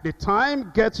hand, the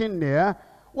time getting near,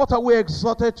 what are we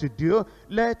exhorted to do?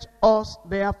 Let us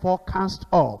therefore cast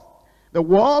off the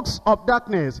works of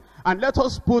darkness, and let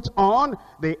us put on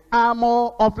the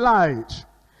armor of light.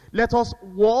 Let us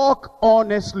walk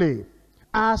honestly,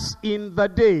 as in the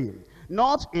day,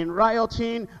 not in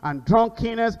rioting and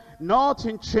drunkenness, not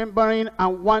in chambering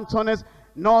and wantonness,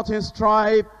 not in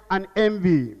strife and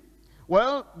envy.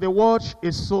 Well, the word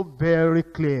is so very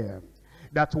clear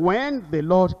that when the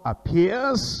Lord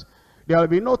appears, there will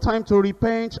be no time to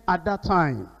repent at that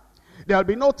time. There will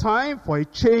be no time for a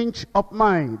change of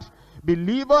mind.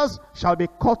 Believers shall be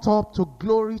caught up to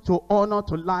glory, to honor,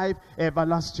 to life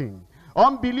everlasting.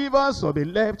 Unbelievers will be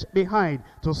left behind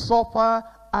to suffer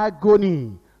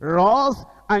agony, wrath,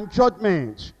 and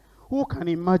judgment. Who can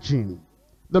imagine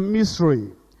the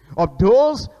misery of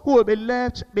those who will be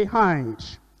left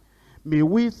behind? May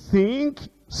we think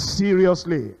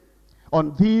seriously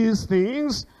on these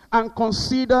things and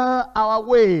consider our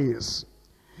ways.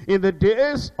 In the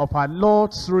days of our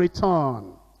Lord's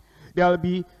return, there will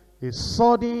be a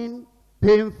sudden,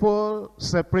 painful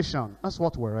separation. That's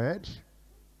what we read.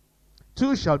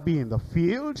 Two shall be in the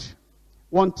field,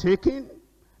 one taken,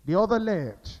 the other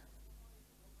left.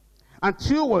 And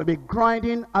two will be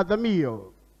grinding at the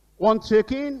mill, one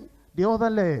taken, the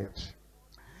other left.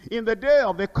 In the day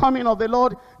of the coming of the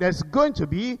Lord, there's going to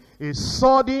be a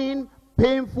sudden,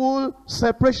 painful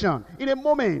separation. In a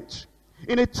moment,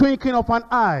 in a twinkling of an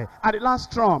eye, at the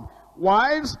last trump,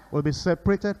 wives will be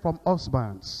separated from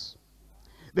husbands.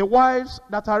 The wives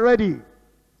that are ready,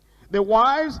 the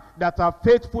wives that are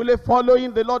faithfully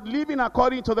following the Lord, living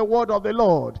according to the word of the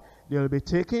Lord, they will be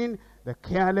taken. The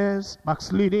careless,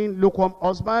 backsliding, lukewarm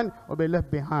husband will be left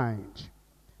behind.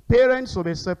 Parents will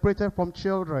be separated from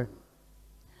children.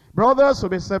 Brothers will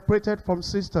be separated from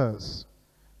sisters.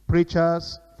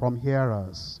 Preachers from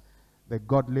hearers. The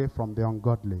godly from the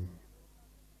ungodly.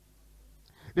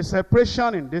 The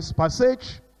separation in this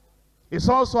passage is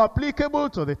also applicable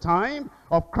to the time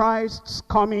of Christ's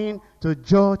coming to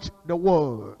judge the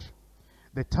world.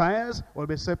 The tares will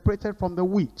be separated from the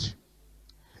wheat.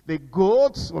 The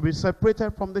goats will be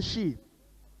separated from the sheep.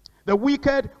 The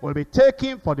wicked will be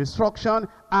taken for destruction,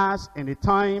 as in the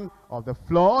time of the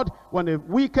flood, when the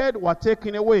wicked were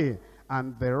taken away,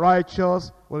 and the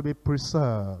righteous will be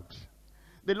preserved.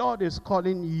 The Lord is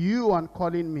calling you and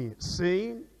calling me,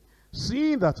 saying,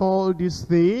 seeing that all these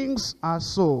things are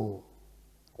so,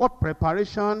 what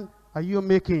preparation are you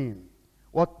making?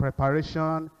 What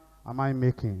preparation am I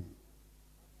making?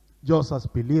 Just as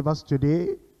believers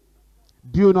today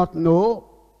do not know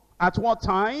at what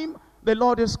time the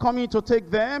Lord is coming to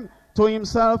take them to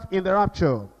himself in the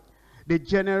rapture. The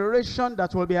generation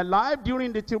that will be alive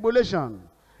during the tribulation,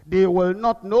 they will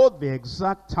not know the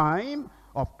exact time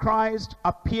of Christ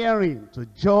appearing to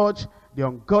judge the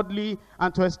ungodly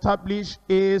and to establish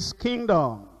his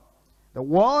kingdom. The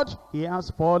word he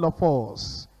has for all of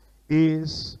us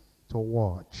is to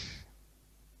watch.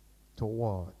 To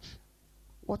watch.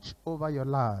 Watch over your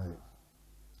life.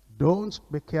 Don't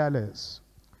be careless.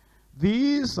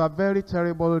 These are very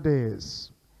terrible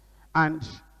days, and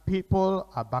people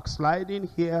are backsliding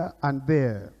here and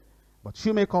there. But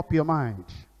you make up your mind.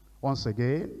 Once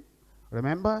again,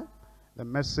 remember the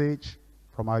message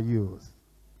from our youth.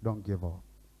 Don't give up.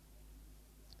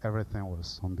 Everything will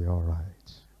soon be all right.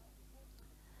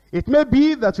 It may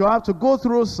be that you have to go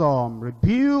through some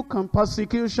rebuke and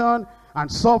persecution and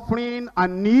suffering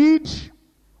and need.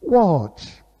 Watch.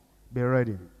 Be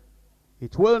ready.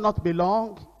 It will not be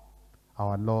long.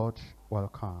 Our Lord will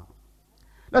come.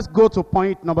 Let's go to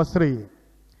point number 3.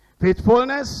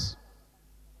 Faithfulness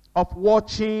of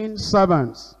watching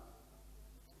servants.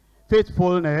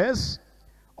 Faithfulness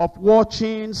of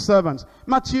watching servants.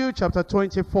 Matthew chapter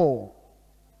 24.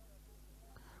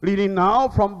 Reading now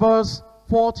from verse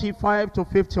 45 to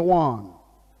 51.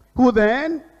 Who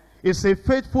then is a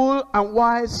faithful and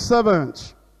wise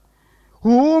servant,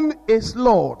 whom his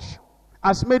Lord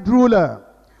has made ruler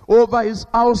over his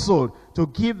household, to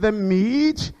give them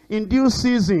meat in due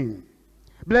season.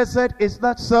 Blessed is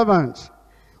that servant,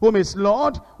 whom his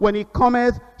Lord, when he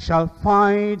cometh, shall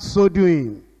find so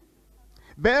doing.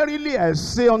 Verily I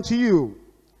say unto you,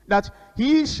 that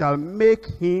he shall make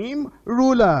him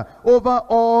ruler over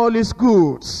all his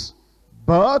goods.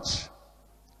 But,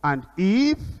 and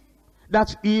if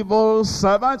that evil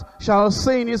servant shall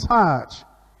say in his heart,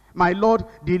 my Lord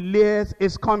delayeth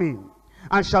his coming,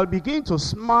 and shall begin to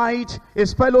smite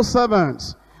his fellow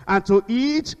servants, and to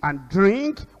eat and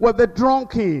drink with the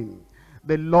drunken,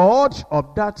 the Lord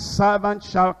of that servant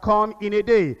shall come in a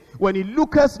day when he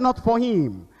looketh not for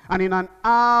him, and in an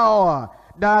hour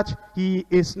that he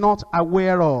is not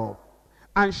aware of,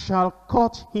 and shall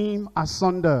cut him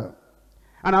asunder,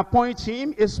 and appoint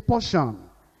him his portion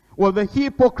with the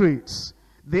hypocrites.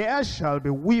 There shall be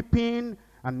weeping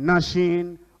and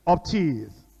gnashing of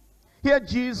teeth. Here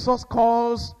Jesus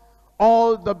calls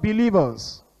all the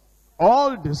believers,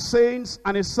 all the saints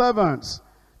and his servants,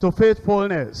 to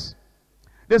faithfulness.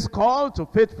 This call to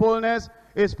faithfulness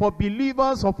is for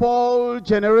believers of all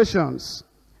generations.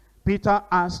 Peter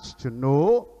asked to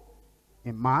know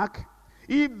in Mark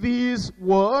if these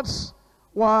words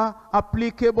were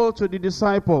applicable to the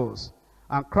disciples,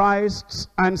 and Christ's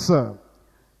answer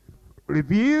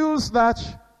reveals that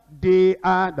they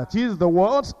are, that is, the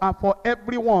words are for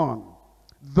everyone.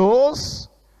 Those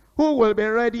who will be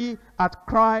ready at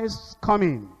Christ's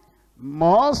coming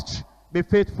must be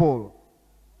faithful.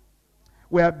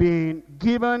 We have been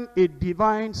given a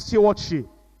divine stewardship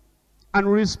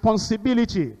and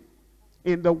responsibility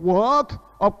in the work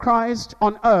of Christ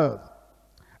on earth.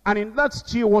 And in that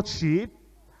stewardship,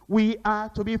 we are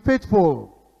to be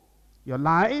faithful. Your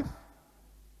life,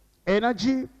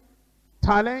 energy,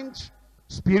 talent,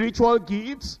 spiritual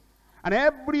gifts, and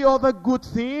every other good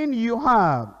thing you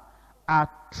have are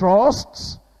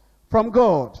trusts from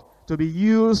God to be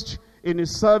used in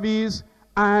his service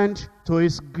and to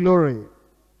his glory.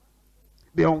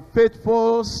 The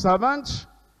unfaithful servant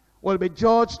will be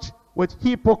judged with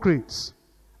hypocrites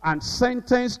and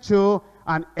sentenced to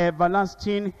an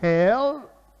everlasting hell,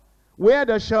 where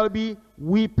there shall be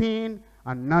weeping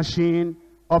and gnashing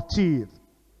of teeth.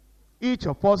 Each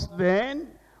of us then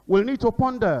will need to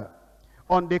ponder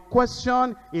on the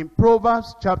question in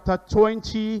Proverbs chapter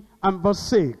 20 and verse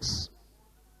 6.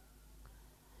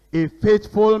 A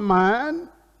faithful man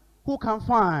who can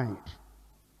find?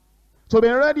 To be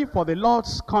ready for the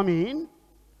Lord's coming,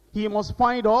 he must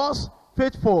find us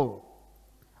faithful.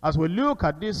 As we look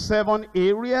at these 7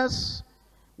 areas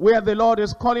where the Lord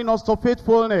is calling us to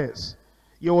faithfulness,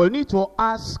 you will need to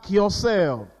ask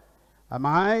yourself, am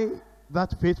I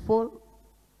that faithful?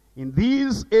 In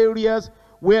these areas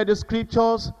where the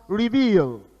scriptures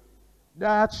reveal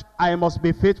that I must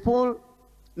be faithful,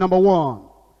 number 1,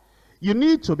 you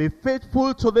need to be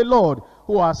faithful to the Lord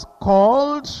who has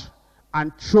called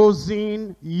and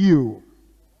chosen you.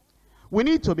 We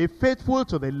need to be faithful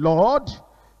to the Lord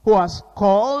who has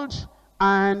called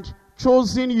and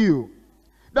chosen you.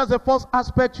 That's the first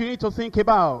aspect you need to think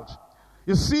about.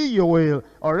 You see, you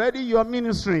are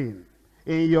ministering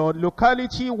in your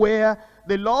locality where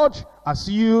the Lord has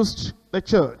used the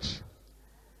church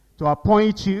to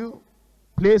appoint you,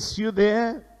 place you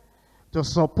there, to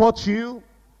support you,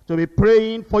 to be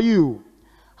praying for you.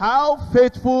 How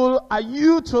faithful are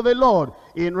you to the Lord?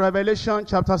 In Revelation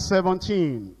chapter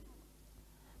 17,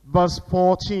 verse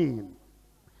 14.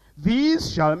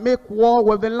 These shall make war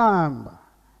with the Lamb,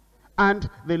 and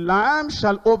the Lamb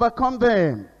shall overcome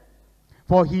them.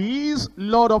 For he is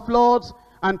Lord of lords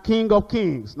and King of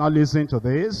kings. Now listen to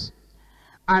this.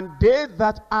 And they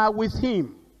that are with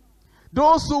him,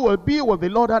 those who will be with the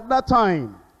Lord at that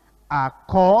time, are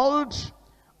called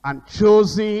and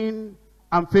chosen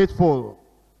and faithful.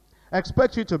 I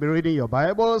expect you to be reading your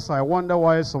Bibles. I wonder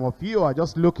why some of you are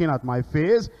just looking at my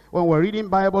face when we're reading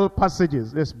Bible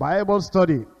passages. This Bible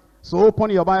study. So open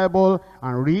your Bible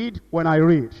and read when I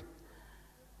read.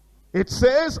 It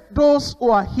says those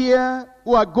who are here,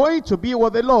 who are going to be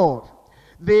with the Lord,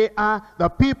 they are the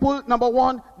people, number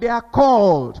 1, they are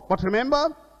called. But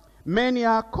remember, many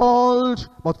are called,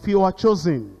 but few are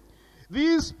chosen.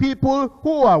 These people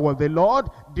who are with the Lord,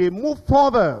 they move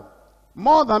further.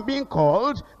 More than being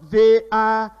called, they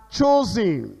are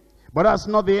chosen. But that's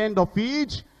not the end of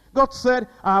it. God said,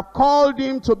 I have called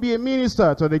him to be a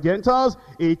minister to the Gentiles,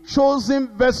 a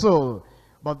chosen vessel.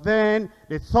 But then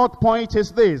the third point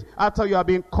is this. After you have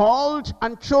been called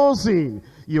and chosen,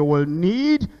 you will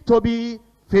need to be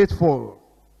faithful.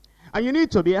 And you need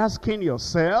to be asking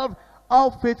yourself,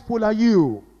 how faithful are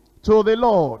you to the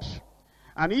Lord?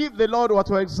 And if the Lord were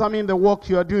to examine the work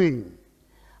you are doing,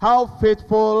 how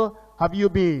faithful have you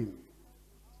been?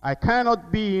 I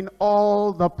cannot be in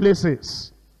all the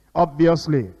places,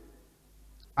 obviously,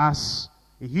 as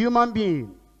a human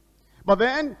being. But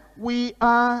then we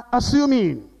are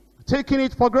assuming, taking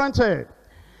it for granted,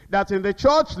 that in the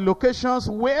church locations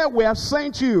where we have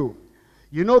sent you,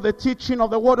 you know the teaching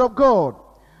of the Word of God,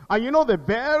 and you know the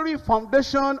very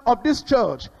foundation of this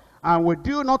church, and we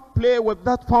do not play with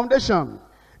that foundation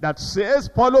that says,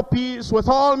 follow peace with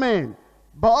all men,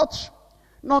 but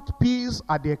not peace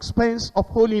at the expense of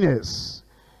holiness.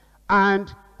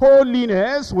 And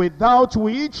holiness without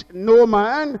which no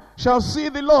man shall see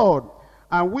the Lord.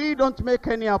 And we don't make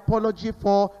any apology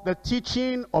for the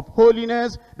teaching of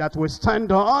holiness that we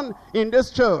stand on in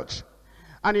this church.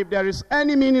 And if there is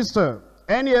any minister,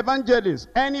 any evangelist,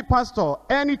 any pastor,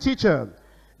 any teacher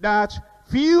that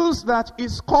feels that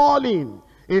his calling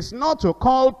is not to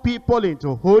call people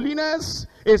into holiness,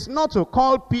 it's not to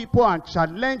call people and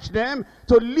challenge them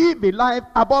to live a life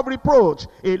above reproach,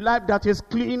 a life that is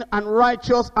clean and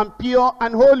righteous and pure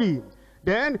and holy,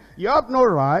 then you have no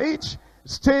right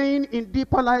staying in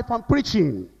deeper life and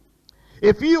preaching.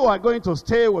 If you are going to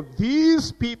stay with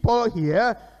these people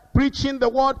here preaching the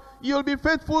word, you'll be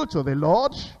faithful to the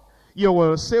Lord. You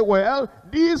will say, well,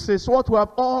 this is what we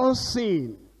have all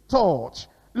seen, taught,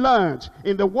 learned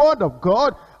in the word of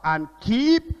God, and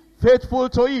keep faithful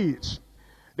to it.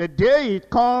 The day it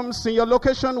comes in your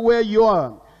location where you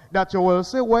are, that you will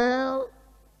say, well,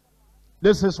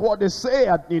 this is what they say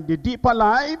in the deeper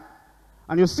life,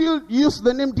 and you still use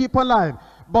the name deeper life,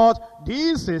 but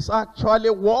this is actually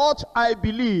what I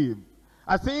believe.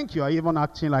 I think you are even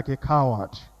acting like a coward.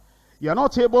 You are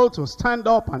not able to stand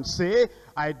up and say,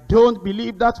 I don't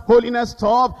believe that holiness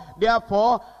stuff,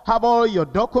 therefore have all your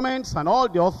documents and all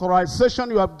the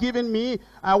authorization you have given me,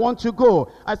 I want to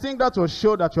go. I think that will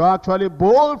show that you are actually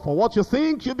bold for what you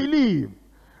think you believe,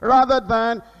 rather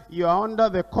than you are under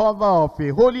the cover of a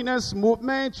holiness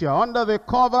movement, you are under the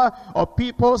cover of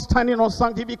people standing on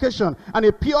sanctification and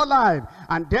a pure life,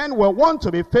 and then we want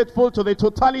to be faithful to the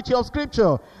totality of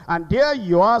Scripture, and there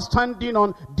you are standing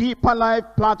on deeper life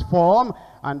platform,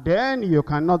 and then you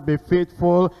cannot be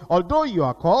faithful, although you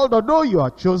are called, although you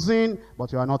are chosen,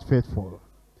 but you are not faithful.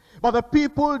 But the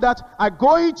people that are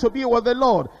going to be with the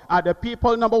Lord are the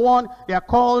people, number one, they are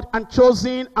called and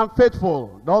chosen and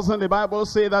faithful. Doesn't the Bible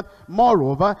say that,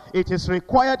 moreover, it is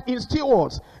required in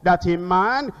stewards that a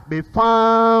man be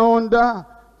found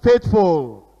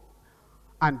faithful?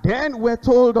 And then we're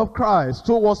told of Christ,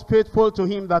 who was faithful to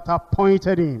him that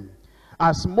appointed him,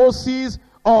 as Moses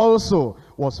also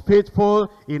was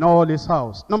faithful in all his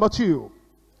house. Number two,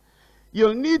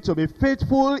 you'll need to be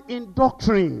faithful in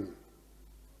doctrine,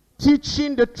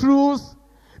 teaching the truth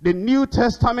the New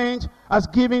Testament has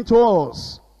given to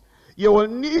us. You will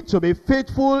need to be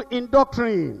faithful in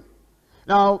doctrine.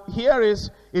 Now, here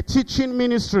is a teaching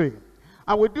ministry,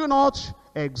 and we do not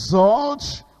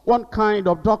exalt one kind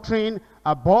of doctrine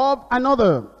above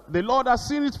another. The Lord has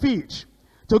seen it fit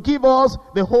to give us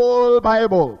the whole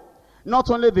Bible,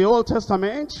 not only the Old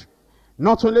Testament,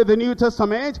 not only the New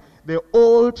Testament, the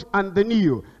Old and the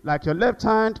New, like your left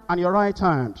hand and your right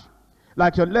hand,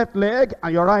 like your left leg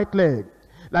and your right leg,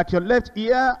 like your left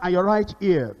ear and your right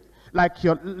ear, like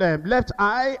your left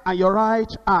eye and your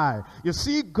right eye. You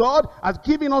see, God has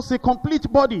given us a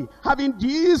complete body, having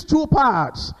these two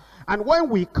parts. And when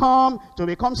we come to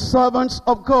become servants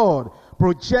of God,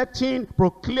 projecting,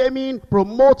 proclaiming,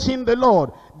 promoting the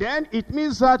Lord, then it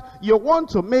means that you want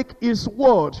to make his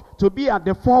word to be at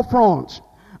the forefront.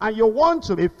 And you want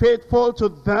to be faithful to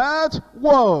that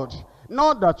word.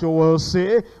 Not that you will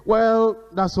say, well,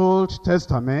 that's Old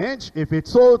Testament. If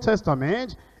it's Old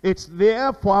Testament, it's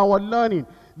there for our learning.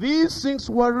 These things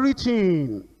were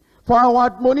written for our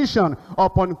admonition,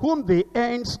 upon whom the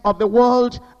ends of the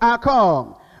world are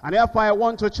come. And therefore I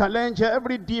want to challenge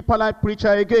every deeper life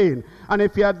preacher again. And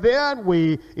if you are there,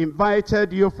 we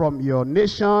invited you from your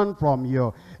nation, from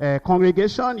your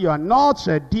congregation. You are not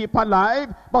a deeper life,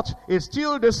 but it's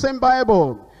still the same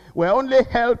Bible. We're only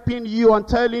helping you and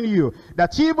telling you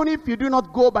that even if you do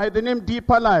not go by the name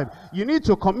Deeper Life, you need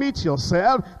to commit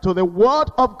yourself to the word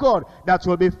of God that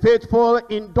will be faithful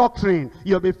in doctrine.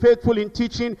 You'll be faithful in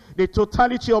teaching the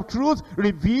totality of truth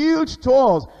revealed to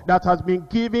us that has been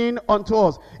given unto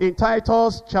us. In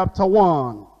Titus chapter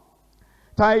 1.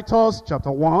 Titus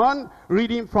chapter 1,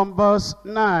 reading from verse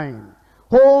 9.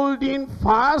 Holding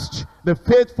fast the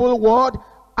faithful word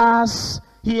as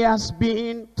he has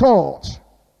been taught.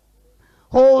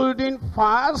 Holding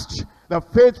fast the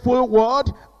faithful word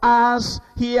as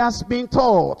he has been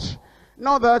taught.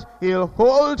 Not that he'll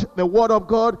hold the word of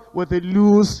God with a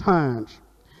loose hand.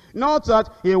 Not that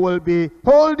he will be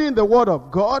holding the word of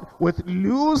God with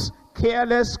loose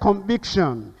careless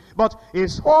conviction, but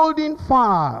is holding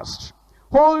fast,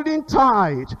 holding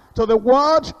tight to the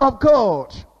word of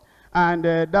God. And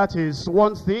that is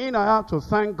one thing I have to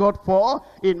thank God for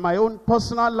in my own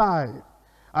personal life.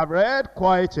 I've read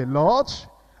quite a lot.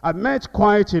 I've met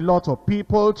quite a lot of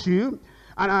people too.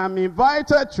 And I'm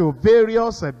invited to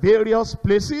various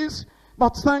places.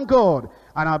 But thank God.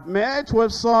 And I've met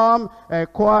with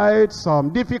quite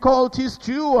some difficulties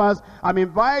too, as I'm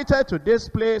invited to this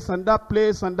place and that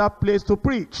place and that place to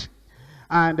preach.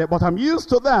 But I'm used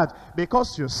to that,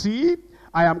 because you see,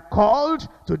 I am called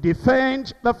to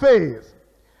defend the faith.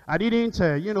 I didn't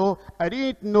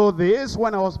know this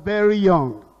when I was very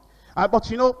young.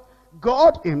 But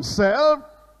God himself,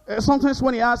 sometimes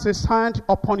when he has his hand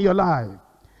upon your life,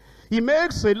 he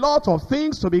makes a lot of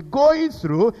things to be going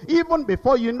through even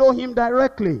before you know him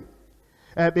directly.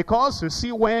 Because you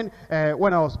see, when I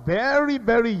was very,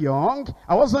 very young,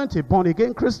 I wasn't a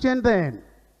born-again Christian then.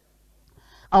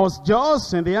 I was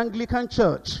just in the Anglican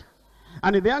church.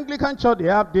 And in the Anglican church, they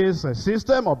have this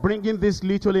system of bringing these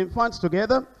little infants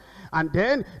together. And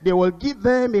then they will give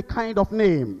them a kind of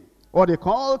name, what they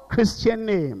call Christian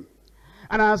name.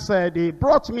 And as they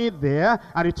brought me there,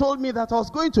 and he told me that I was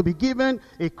going to be given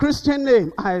a Christian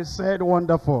name, I said,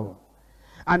 wonderful.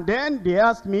 And then they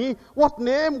asked me, what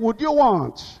name would you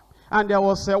want? And there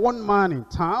was one man in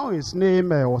town, his name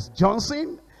was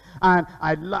Johnson. And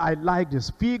I liked his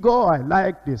figure, I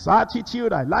liked his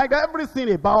attitude, I liked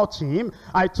everything about him.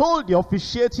 I told the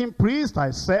officiating priest,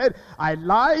 I said, I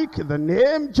like the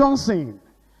name Johnson.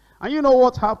 And you know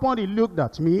what happened? He looked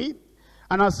at me.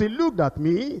 And as he looked at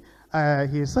me,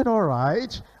 he said, all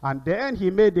right. And then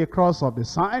he made the cross of the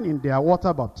sign in their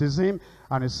water baptism.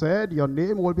 And he said, your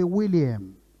name will be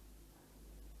William.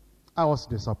 I was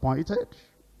disappointed.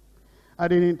 I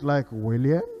didn't like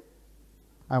William.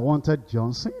 I wanted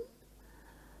Johnson.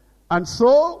 And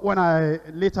so when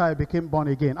later I became born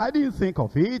again, I didn't think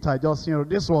of it. I just,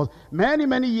 this was many,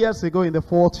 many years ago in the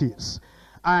 40s.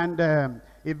 And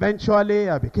eventually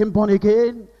I became born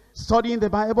again, studying the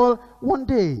Bible. One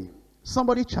day,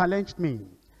 somebody challenged me.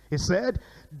 He said,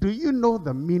 do you know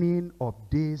the meaning of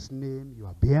this name you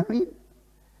are bearing?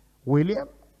 William?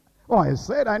 Oh, I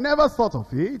said, I never thought of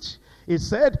it. He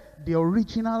said, the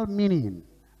original meaning.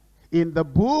 In the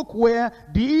book where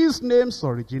these names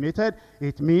originated,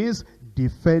 it means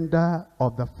defender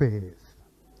of the faith.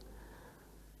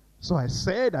 So I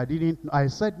said,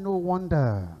 no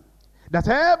wonder that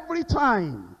every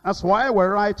time, that's why we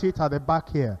write it at the back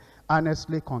here,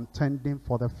 earnestly contending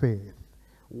for the faith,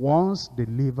 once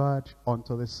delivered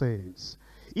unto the saints.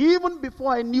 Even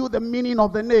before I knew the meaning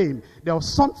of the name, there was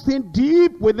something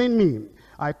deep within me.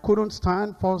 I couldn't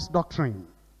stand false doctrine,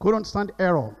 couldn't stand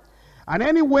error. And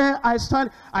anywhere I stand,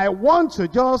 I want to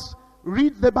just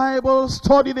read the Bible,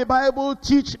 study the Bible,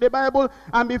 teach the Bible,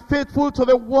 and be faithful to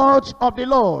the word of the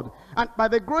Lord. And by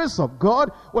the grace of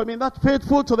God, we've been that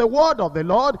faithful to the word of the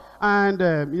Lord. And,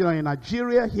 in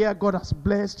Nigeria here, God has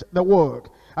blessed the work.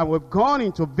 And we've gone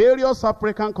into various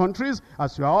African countries,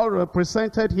 as you are all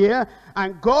represented here.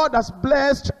 And God has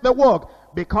blessed the work,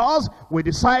 because we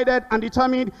decided and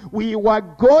determined we were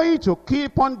going to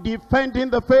keep on defending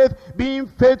the faith, being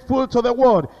faithful to the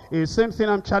word. It's the same thing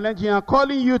I'm challenging and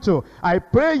calling you to. I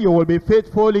pray you will be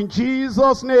faithful in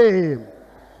Jesus' name.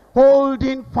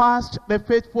 Holding fast the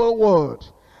faithful word,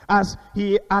 as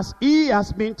he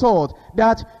has been taught,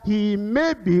 that he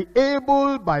may be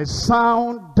able by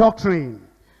sound doctrine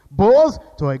both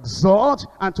to exhort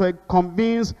and to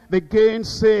convince the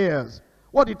gainsayers.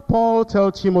 What did Paul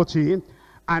tell Timothy?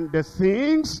 And the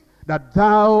things that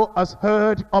thou hast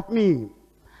heard of me,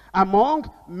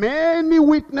 among many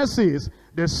witnesses,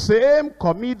 the same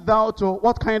commit thou to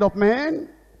what kind of men?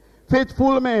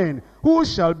 Faithful men, who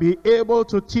shall be able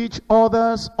to teach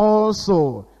others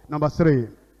also. Number 3,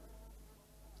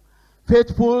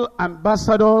 faithful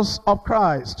ambassadors of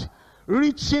Christ,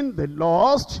 reaching the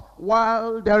lost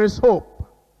while there is hope.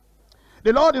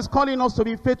 The Lord is calling us to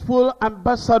be faithful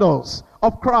ambassadors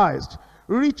of Christ,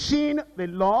 reaching the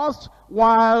lost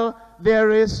while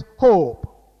there is hope.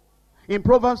 In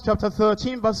Proverbs chapter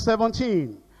 13 verse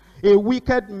 17, a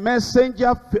wicked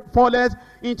messenger falleth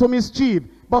into mischief,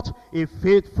 but a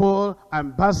faithful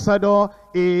ambassador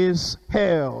is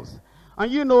health.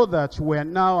 And you know that we're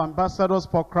now ambassadors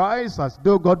for Christ, as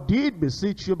though God did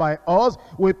beseech you by us.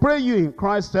 We pray you in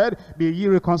Christ's stead, be ye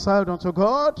reconciled unto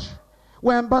God.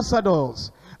 We're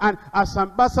ambassadors. And as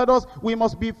ambassadors, we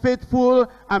must be faithful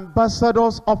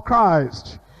ambassadors of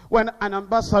Christ. When an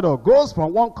ambassador goes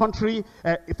from one country,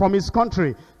 from his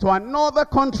country to another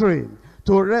country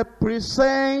to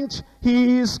represent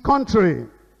his country,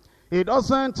 he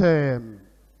doesn't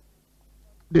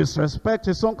disrespect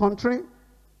his own country,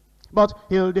 but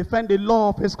he'll defend the law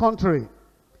of his country.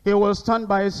 He will stand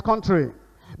by his country,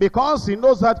 because he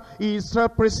knows that he is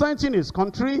representing his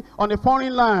country on a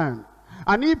foreign land.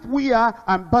 And if we are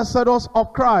ambassadors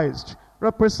of Christ,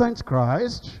 represent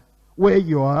Christ where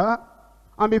you are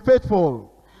and be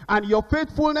faithful. And your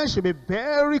faithfulness should be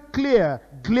very clear,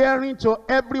 glaring to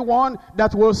everyone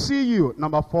that will see you.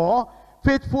 Number 4,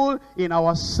 faithful in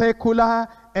our secular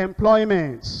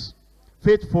employments.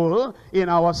 Faithful in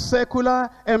our secular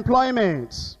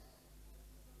employments.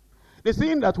 The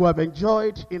thing that we have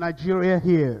enjoyed in Nigeria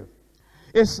here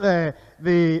is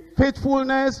the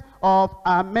faithfulness of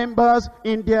our members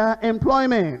in their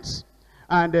employments.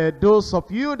 And those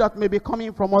of you that may be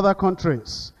coming from other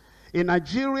countries. In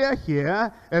Nigeria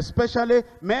here, especially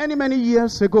many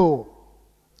years ago,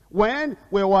 when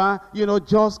we were,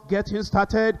 just getting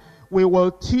started, we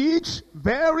will teach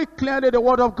very clearly the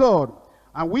word of God.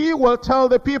 And we will tell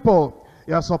the people,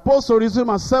 you are supposed to resume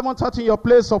at 7:30 in your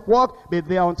place of work, be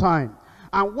there on time.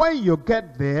 And when you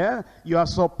get there, you are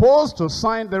supposed to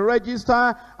sign the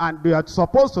register, and you are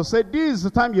supposed to say, this is the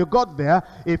time you got there.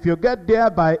 If you get there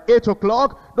by 8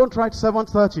 o'clock, don't write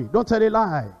 7:30. Don't tell a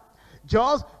lie.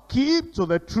 Just keep to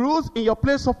the truth in your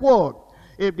place of work.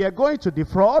 If they are going to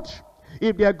defraud,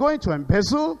 if they are going to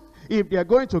embezzle, if they are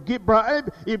going to give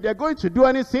bribe, if they are going to do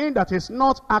anything that is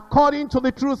not according to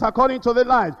the truth, according to the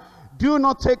light, do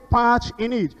not take part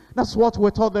in it. That's what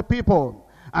we told the people.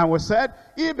 And we said,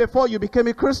 if before you became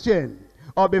a Christian,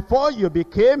 or before you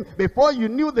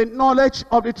knew the knowledge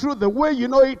of the truth the way you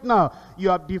know it now, you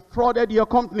have defrauded your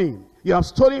company, you have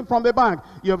stolen from the bank,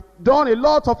 you have done a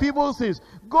lot of evil things,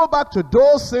 go back to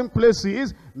those same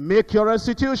places, make your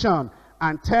restitution,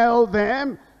 and tell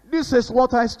them, this is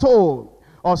what I stole.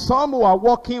 Or some who are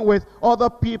working with other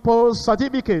people's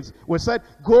certificates, we said,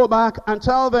 go back and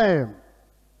tell them.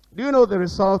 Do you know the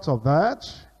result of that?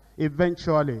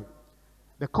 Eventually,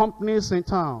 the companies in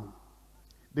town,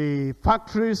 the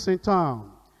factories in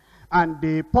town, and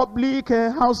the public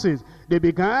houses, they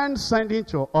began sending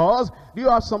to us, do you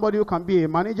have somebody who can be a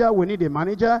manager? We need a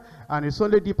manager, and it's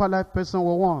only Deeper Life person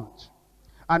we want.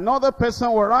 Another person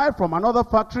will arrive from another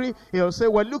factory, he'll say,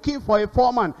 we're looking for a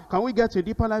foreman. Can we get a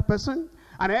Deeper Life person?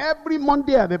 And every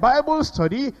Monday at the Bible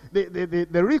study,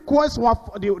 the requests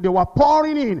they were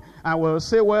pouring in. And we'll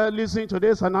say, well, listen to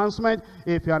this announcement.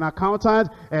 If you're an accountant,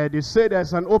 they say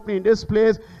there's an opening in this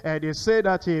place. They say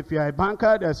that if you're a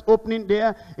banker, there's opening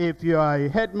there. If you are a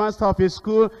headmaster of a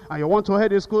school and you want to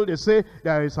head a school, they say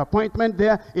there is appointment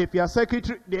there. If you're a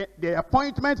secretary, the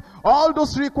appointment. All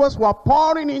those requests were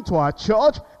pouring into our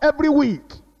church every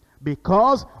week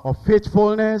because of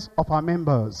faithfulness of our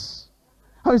members.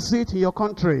 How is it in your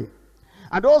country?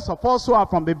 And those of us who are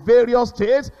from the various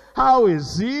states, how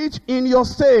is it in your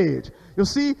state? You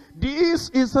see, this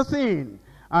is the thing.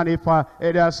 And if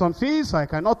there are some things I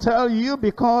cannot tell you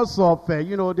because of,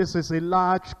 this is a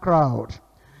large crowd.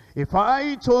 If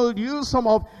I told you some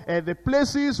of the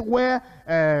places where,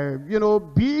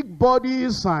 big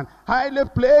bodies and highly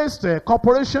placed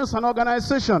corporations and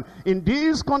organizations in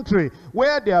this country,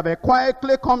 where they have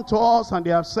quietly come to us and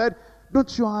they have said,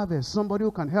 don't you have somebody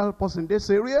who can help us in this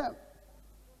area?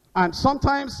 And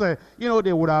sometimes, they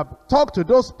would have talked to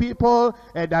those people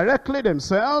directly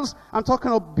themselves. I'm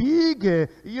talking of big,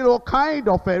 kind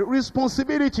of a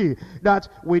responsibility that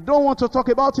we don't want to talk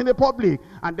about in the public.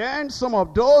 And then some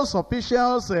of those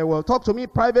officials will talk to me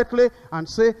privately and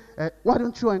say, why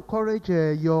don't you encourage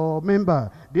your member,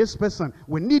 this person?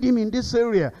 We need him in this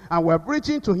area. And we've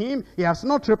written to him. He has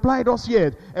not replied us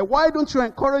yet. Why don't you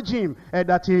encourage him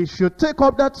that he should take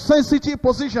up that sensitive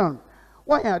position?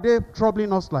 Why are they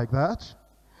troubling us like that?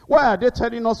 Why are they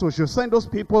telling us we should send those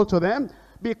people to them?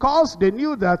 Because they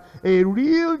knew that a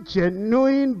real,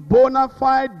 genuine, bona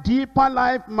fide, Deeper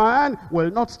Life man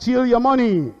will not steal your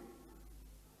money.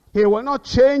 He will not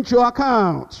change your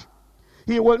account.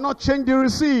 He will not change the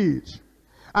receipt.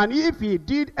 And if he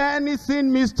did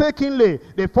anything mistakenly,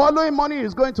 the following morning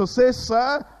is going to say,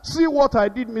 sir, see what I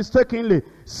did mistakenly.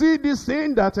 See this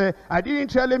thing that I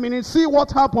didn't really mean it. See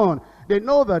what happened. They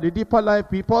know that the Deeper Life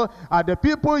people are the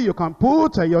people you can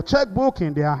put your checkbook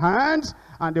in their hands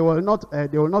and they will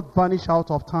not vanish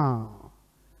out of town.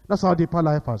 That's how Deeper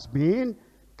Life has been.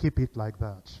 Keep it like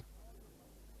that.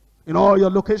 In all your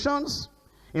locations,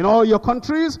 in all your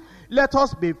countries, let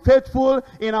us be faithful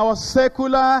in our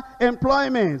secular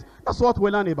employment. That's what we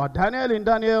learn about Daniel in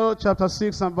Daniel chapter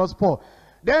 6 and verse 4.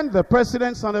 Then the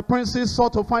presidents and the princes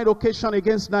sought to find occasion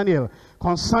against Daniel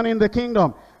concerning the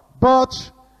kingdom.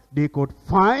 But they could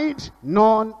find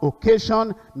none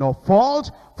occasion nor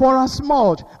fault, for as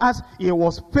much as he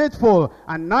was faithful,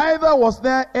 and neither was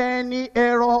there any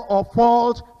error or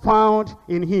fault found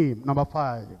in him. Number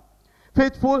 5,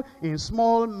 faithful in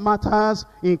small matters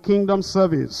in kingdom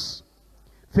service.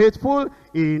 Faithful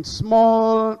in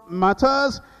small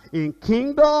matters in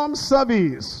kingdom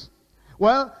service.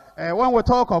 Well, when we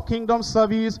talk of kingdom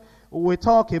service, we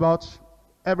talk about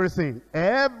everything.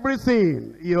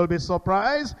 Everything. You'll be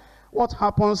surprised what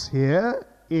happens here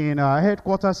in our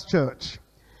headquarters church.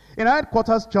 In our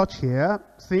headquarters church here,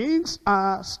 things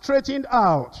are straightened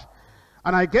out.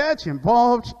 And I get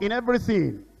involved in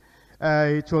everything.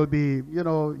 It will be,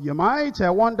 you might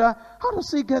wonder, how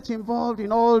does he get involved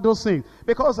in all those things?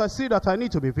 Because I see that I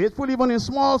need to be faithful even in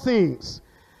small things.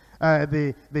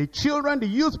 The children, the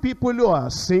youth people who are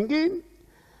singing,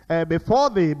 before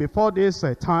this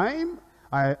time,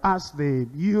 I asked the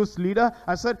youth leader,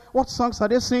 I said, what songs are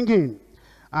they singing?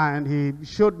 And he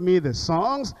showed me the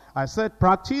songs. I said,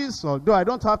 practice, although I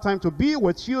don't have time to be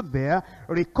with you there,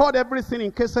 record everything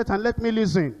in cassette and let me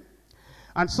listen.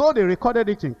 And so they recorded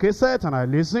it in cassette, and I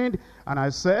listened, and I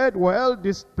said, well,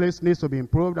 this place needs to be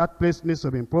improved, that place needs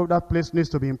to be improved, that place needs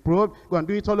to be improved. Go and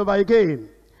do it all over again.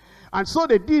 And so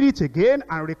they did it again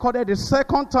and recorded the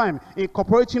second time,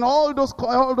 incorporating all those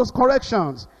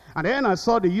corrections. And then I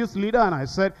saw the youth leader, and I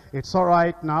said, it's all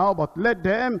right now, but let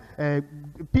them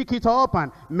pick it up and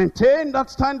maintain that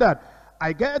standard.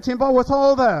 I get involved with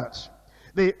all that.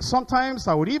 Sometimes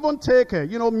I would even take,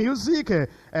 music,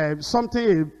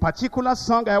 something, a particular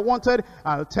song I wanted.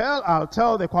 I'll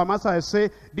tell the choir master, I say,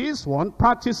 this one,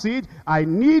 practice it. I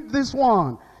need this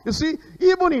one. You see,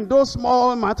 even in those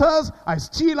small matters, I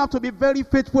still have to be very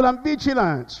faithful and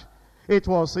vigilant. It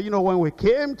was, when we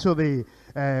came to the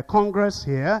Congress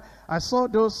here, I saw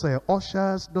those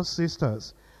ushers, those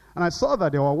sisters. And I saw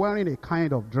that they were wearing a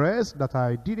kind of dress that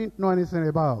I didn't know anything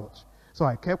about. So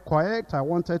I kept quiet. I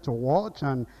wanted to watch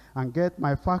and get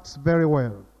my facts very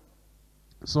well.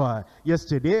 So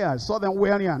yesterday I saw them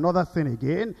wearing another thing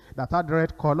again that had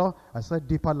red color. I said,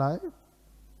 deeper life.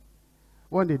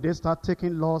 When did they start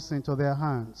taking laws into their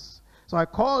hands? So I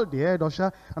called the head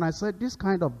usher and I said, this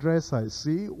kind of dress I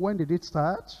see, when did it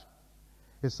start?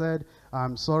 He said,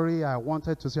 I'm sorry, I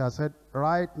wanted to see. I said,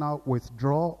 right now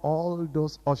withdraw all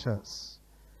those ushers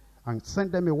and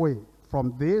send them away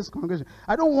from this congregation.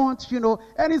 I don't want,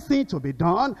 anything to be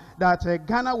done that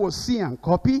Ghana will see and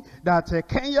copy, that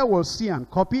Kenya will see and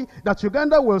copy, that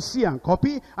Uganda will see and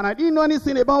copy, and I didn't know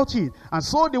anything about it. And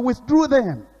so they withdrew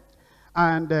them.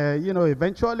 And,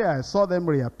 eventually I saw them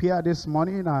reappear this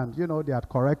morning, and, they had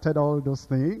corrected all those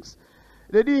things.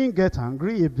 They didn't get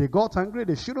angry. If they got angry,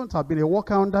 they shouldn't have been a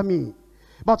worker under me.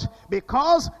 But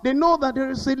because they know that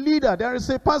there is a leader, there is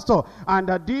a pastor, and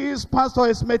that this pastor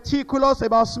is meticulous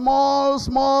about small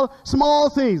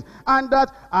things, and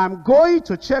that I'm going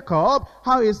to check up,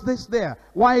 how is this there?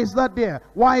 Why is that there?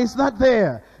 Why is that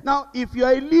there? Now, if you're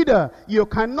a leader, you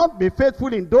cannot be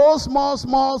faithful in those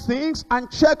small things and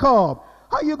check up.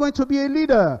 How are you going to be a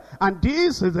leader? And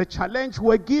this is a challenge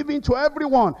we're giving to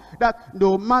everyone, that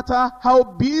no matter how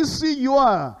busy you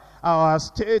are, our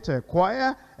state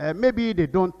choir, maybe they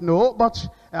don't know, but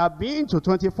I've been to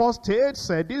 24 states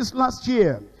this last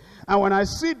year. And when I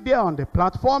sit there on the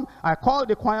platform, I call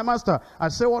the choir master. I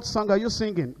say, what song are you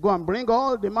singing? Go and bring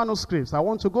all the manuscripts I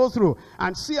want to go through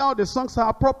and see how the songs are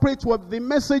appropriate with the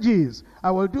messages.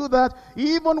 I will do that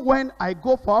even when I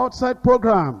go for outside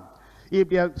program. If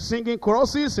they are singing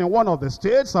choruses in one of the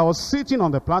states, I was sitting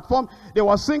on the platform, they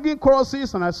were singing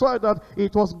choruses, and I saw that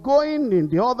it was going in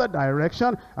the other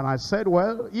direction, and I said,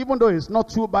 well, even though it's not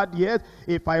too bad yet,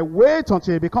 if I wait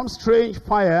until it becomes strange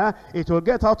fire, it will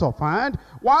get out of hand.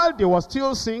 While they were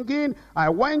still singing, I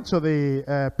went to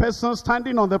the person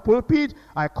standing on the pulpit,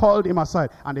 I called him aside,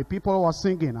 and the people were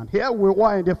singing, and here we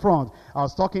were in the front. I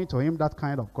was talking to him, that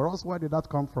kind of chorus, where did that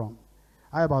come from?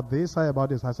 How about this? How about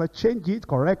this? I said, change it,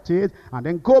 correct it, and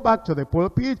then go back to the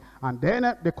pulpit, and then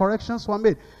the corrections were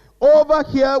made. Over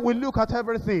here, we look at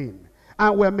everything,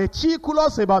 and we're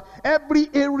meticulous about every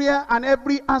area and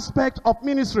every aspect of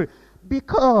ministry,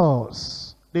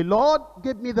 because the Lord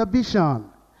gave me the vision,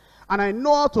 and I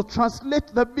know how to translate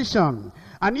the vision.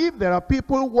 And if there are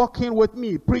people working with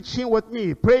me, preaching with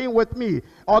me, praying with me,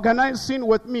 organizing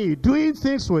with me, doing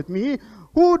things with me,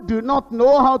 who do not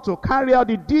know how to carry out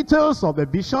the details of the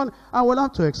vision, I will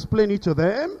have to explain it to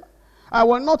them. I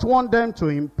will not want them to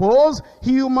impose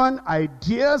human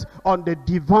ideas on the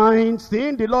divine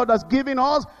thing the Lord has given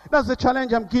us. That's the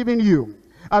challenge I'm giving you.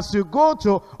 as you go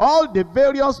to all the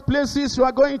various places you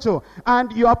are going to,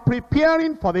 and you are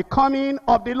preparing for the coming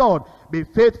of the Lord. Be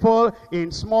faithful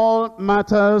in small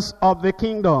matters of the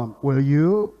kingdom. Will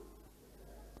you?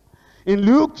 In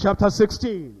Luke chapter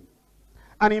 16,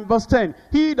 and in verse 10,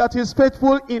 he that is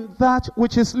faithful in that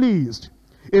which is least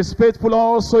is faithful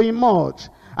also in much.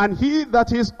 And he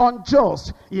that is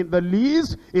unjust in the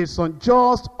least is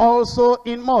unjust also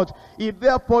in much. If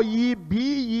therefore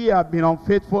ye have been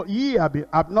unfaithful, ye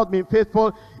have not been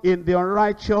faithful in the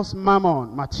unrighteous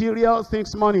mammon, material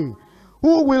things, money,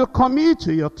 who will commit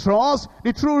to your trust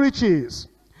the true riches?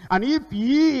 And if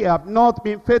ye have not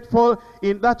been faithful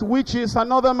in that which is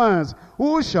another man's,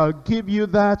 who shall give you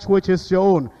that which is your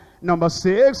own? Number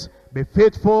 6, be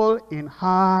faithful in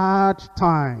hard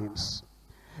times.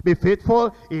 Be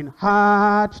faithful in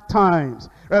hard times.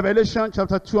 Revelation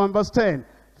chapter 2 and verse 10.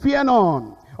 Fear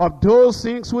none of those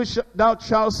things which thou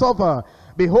shalt suffer.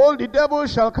 Behold, the devil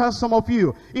shall cast some of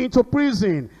you into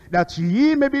prison, that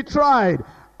ye may be tried,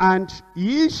 and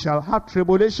ye shall have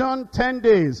tribulation 10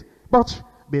 days. But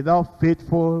be thou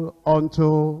faithful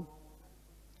unto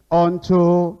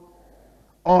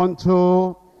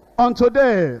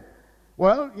death.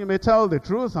 Well, you may tell the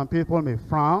truth and people may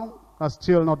frown. That's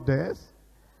still not death.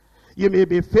 You may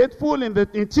be faithful in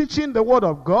teaching the word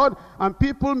of God, and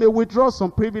people may withdraw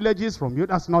some privileges from you.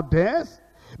 That's not death.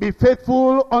 Be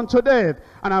faithful unto death,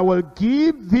 and I will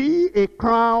give thee a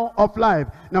crown of life.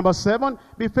 Number 7,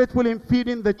 be faithful in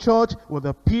feeding the church with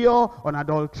the pure,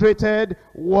 unadulterated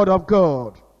word of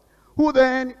God. Who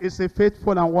then is a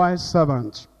faithful and wise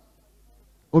servant,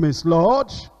 whom his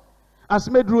Lord has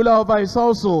made ruler over his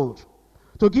household,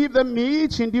 to give them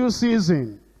meat in due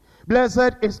season?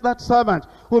 Blessed is that servant,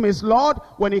 whom his Lord,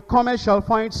 when he cometh, shall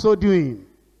find so doing.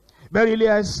 Verily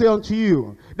I say unto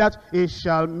you, that he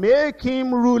shall make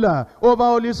him ruler over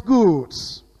all his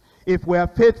goods. If we are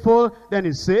faithful, then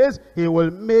it says, he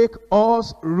will make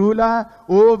us ruler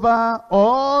over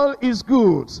all his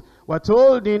goods. We're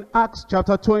told in Acts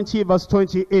chapter 20, verse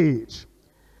 28,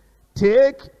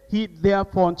 take heed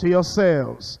therefore unto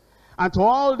yourselves, and to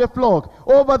all the flock,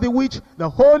 over the which the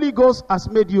Holy Ghost has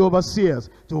made you overseers,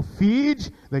 to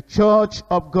feed the church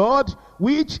of God,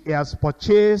 which he has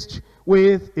purchased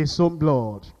with his own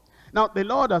blood. Now, the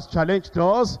Lord has challenged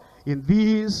us in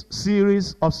this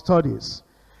series of studies.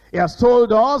 He has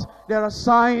told us there are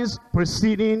signs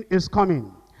preceding his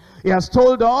coming. He has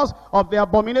told us of the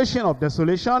abomination of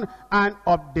desolation and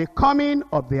of the coming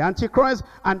of the Antichrist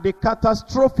and the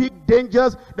catastrophic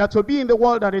dangers that will be in the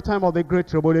world at the time of the Great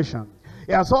Tribulation.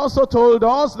 He has also told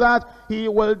us that he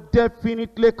will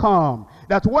definitely come.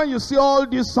 That when you see all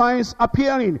these signs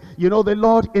appearing, you know the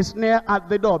Lord is near at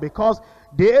the door, because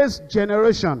this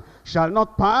generation shall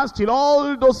not pass till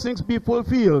all those things be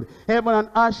fulfilled. Heaven and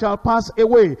earth shall pass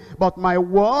away, but my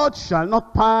word shall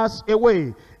not pass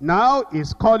away. Now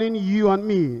he's calling you and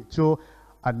me to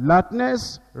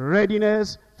alertness,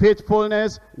 readiness,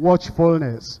 faithfulness,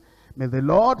 watchfulness. May the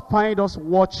Lord find us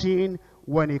watching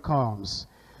when he comes.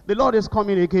 The Lord is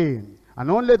coming again,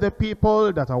 and only the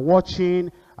people that are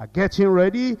watching are getting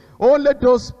ready. Only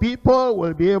those people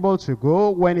will be able to go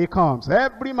when he comes.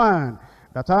 Every man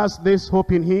that has this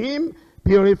hope in him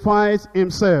purifies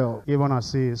himself, even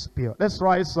as he is pure. Let's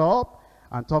rise up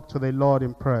and talk to the Lord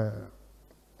in prayer.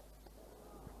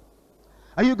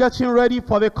 Are you getting ready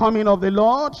for the coming of the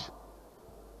Lord?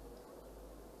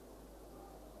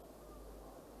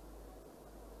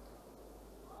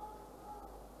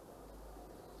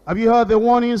 Have you heard the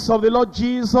warnings of the Lord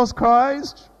Jesus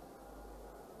Christ?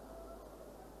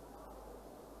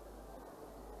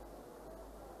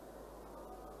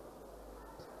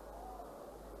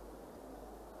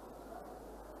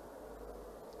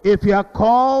 If you are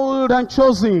called and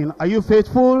chosen, are you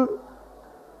faithful?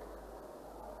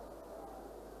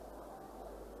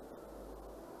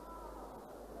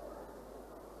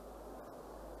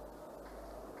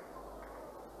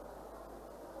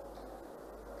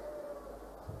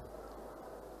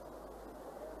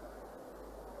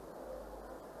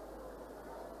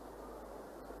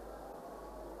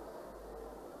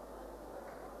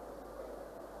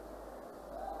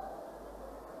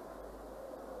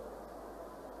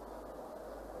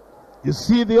 You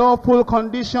see the awful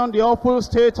condition, the awful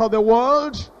state of the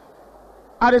world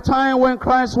at the time when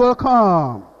Christ will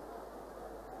come.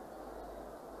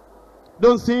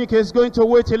 Don't think he's going to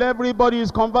wait till everybody is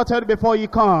converted before he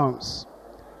comes.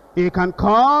 He can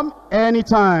come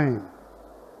anytime.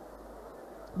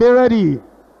 Be ready.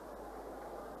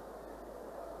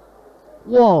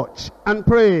 Watch and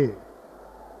pray.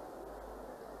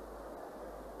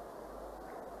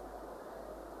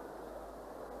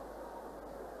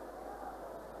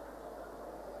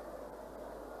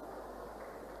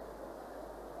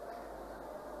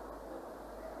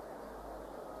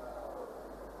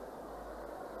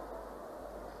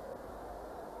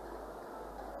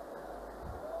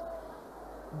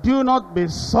 Do not be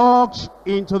sucked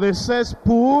into the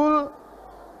cesspool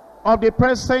of the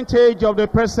present age, of the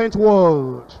present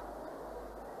world.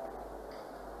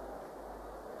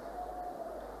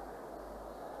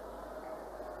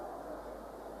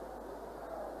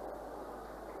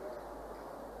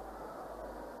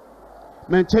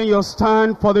 Maintain your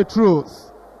stand for the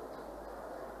truth.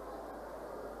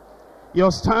 Your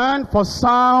stand for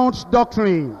sound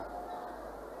doctrine.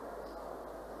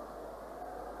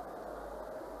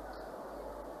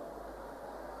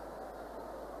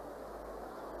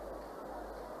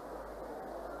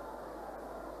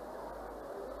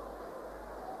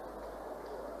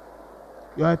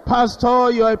 You are a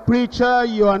pastor, you are a preacher,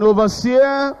 you are an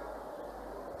overseer.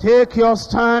 Take your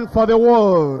stand for the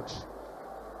word.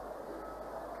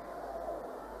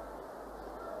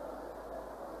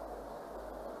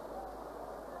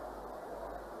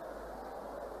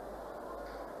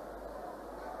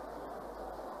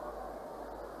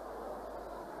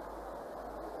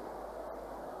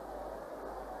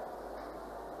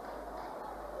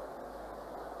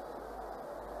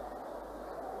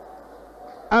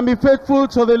 And be faithful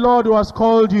to the Lord who has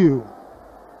called you.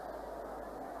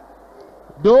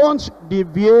 Don't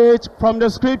deviate from the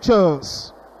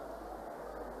scriptures.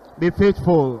 Be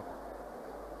faithful.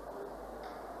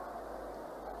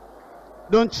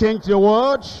 Don't change the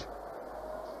word.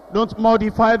 Don't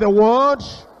modify the word.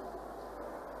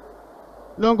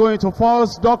 Don't go into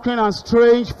false doctrine and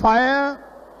strange fire.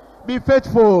 Be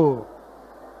faithful.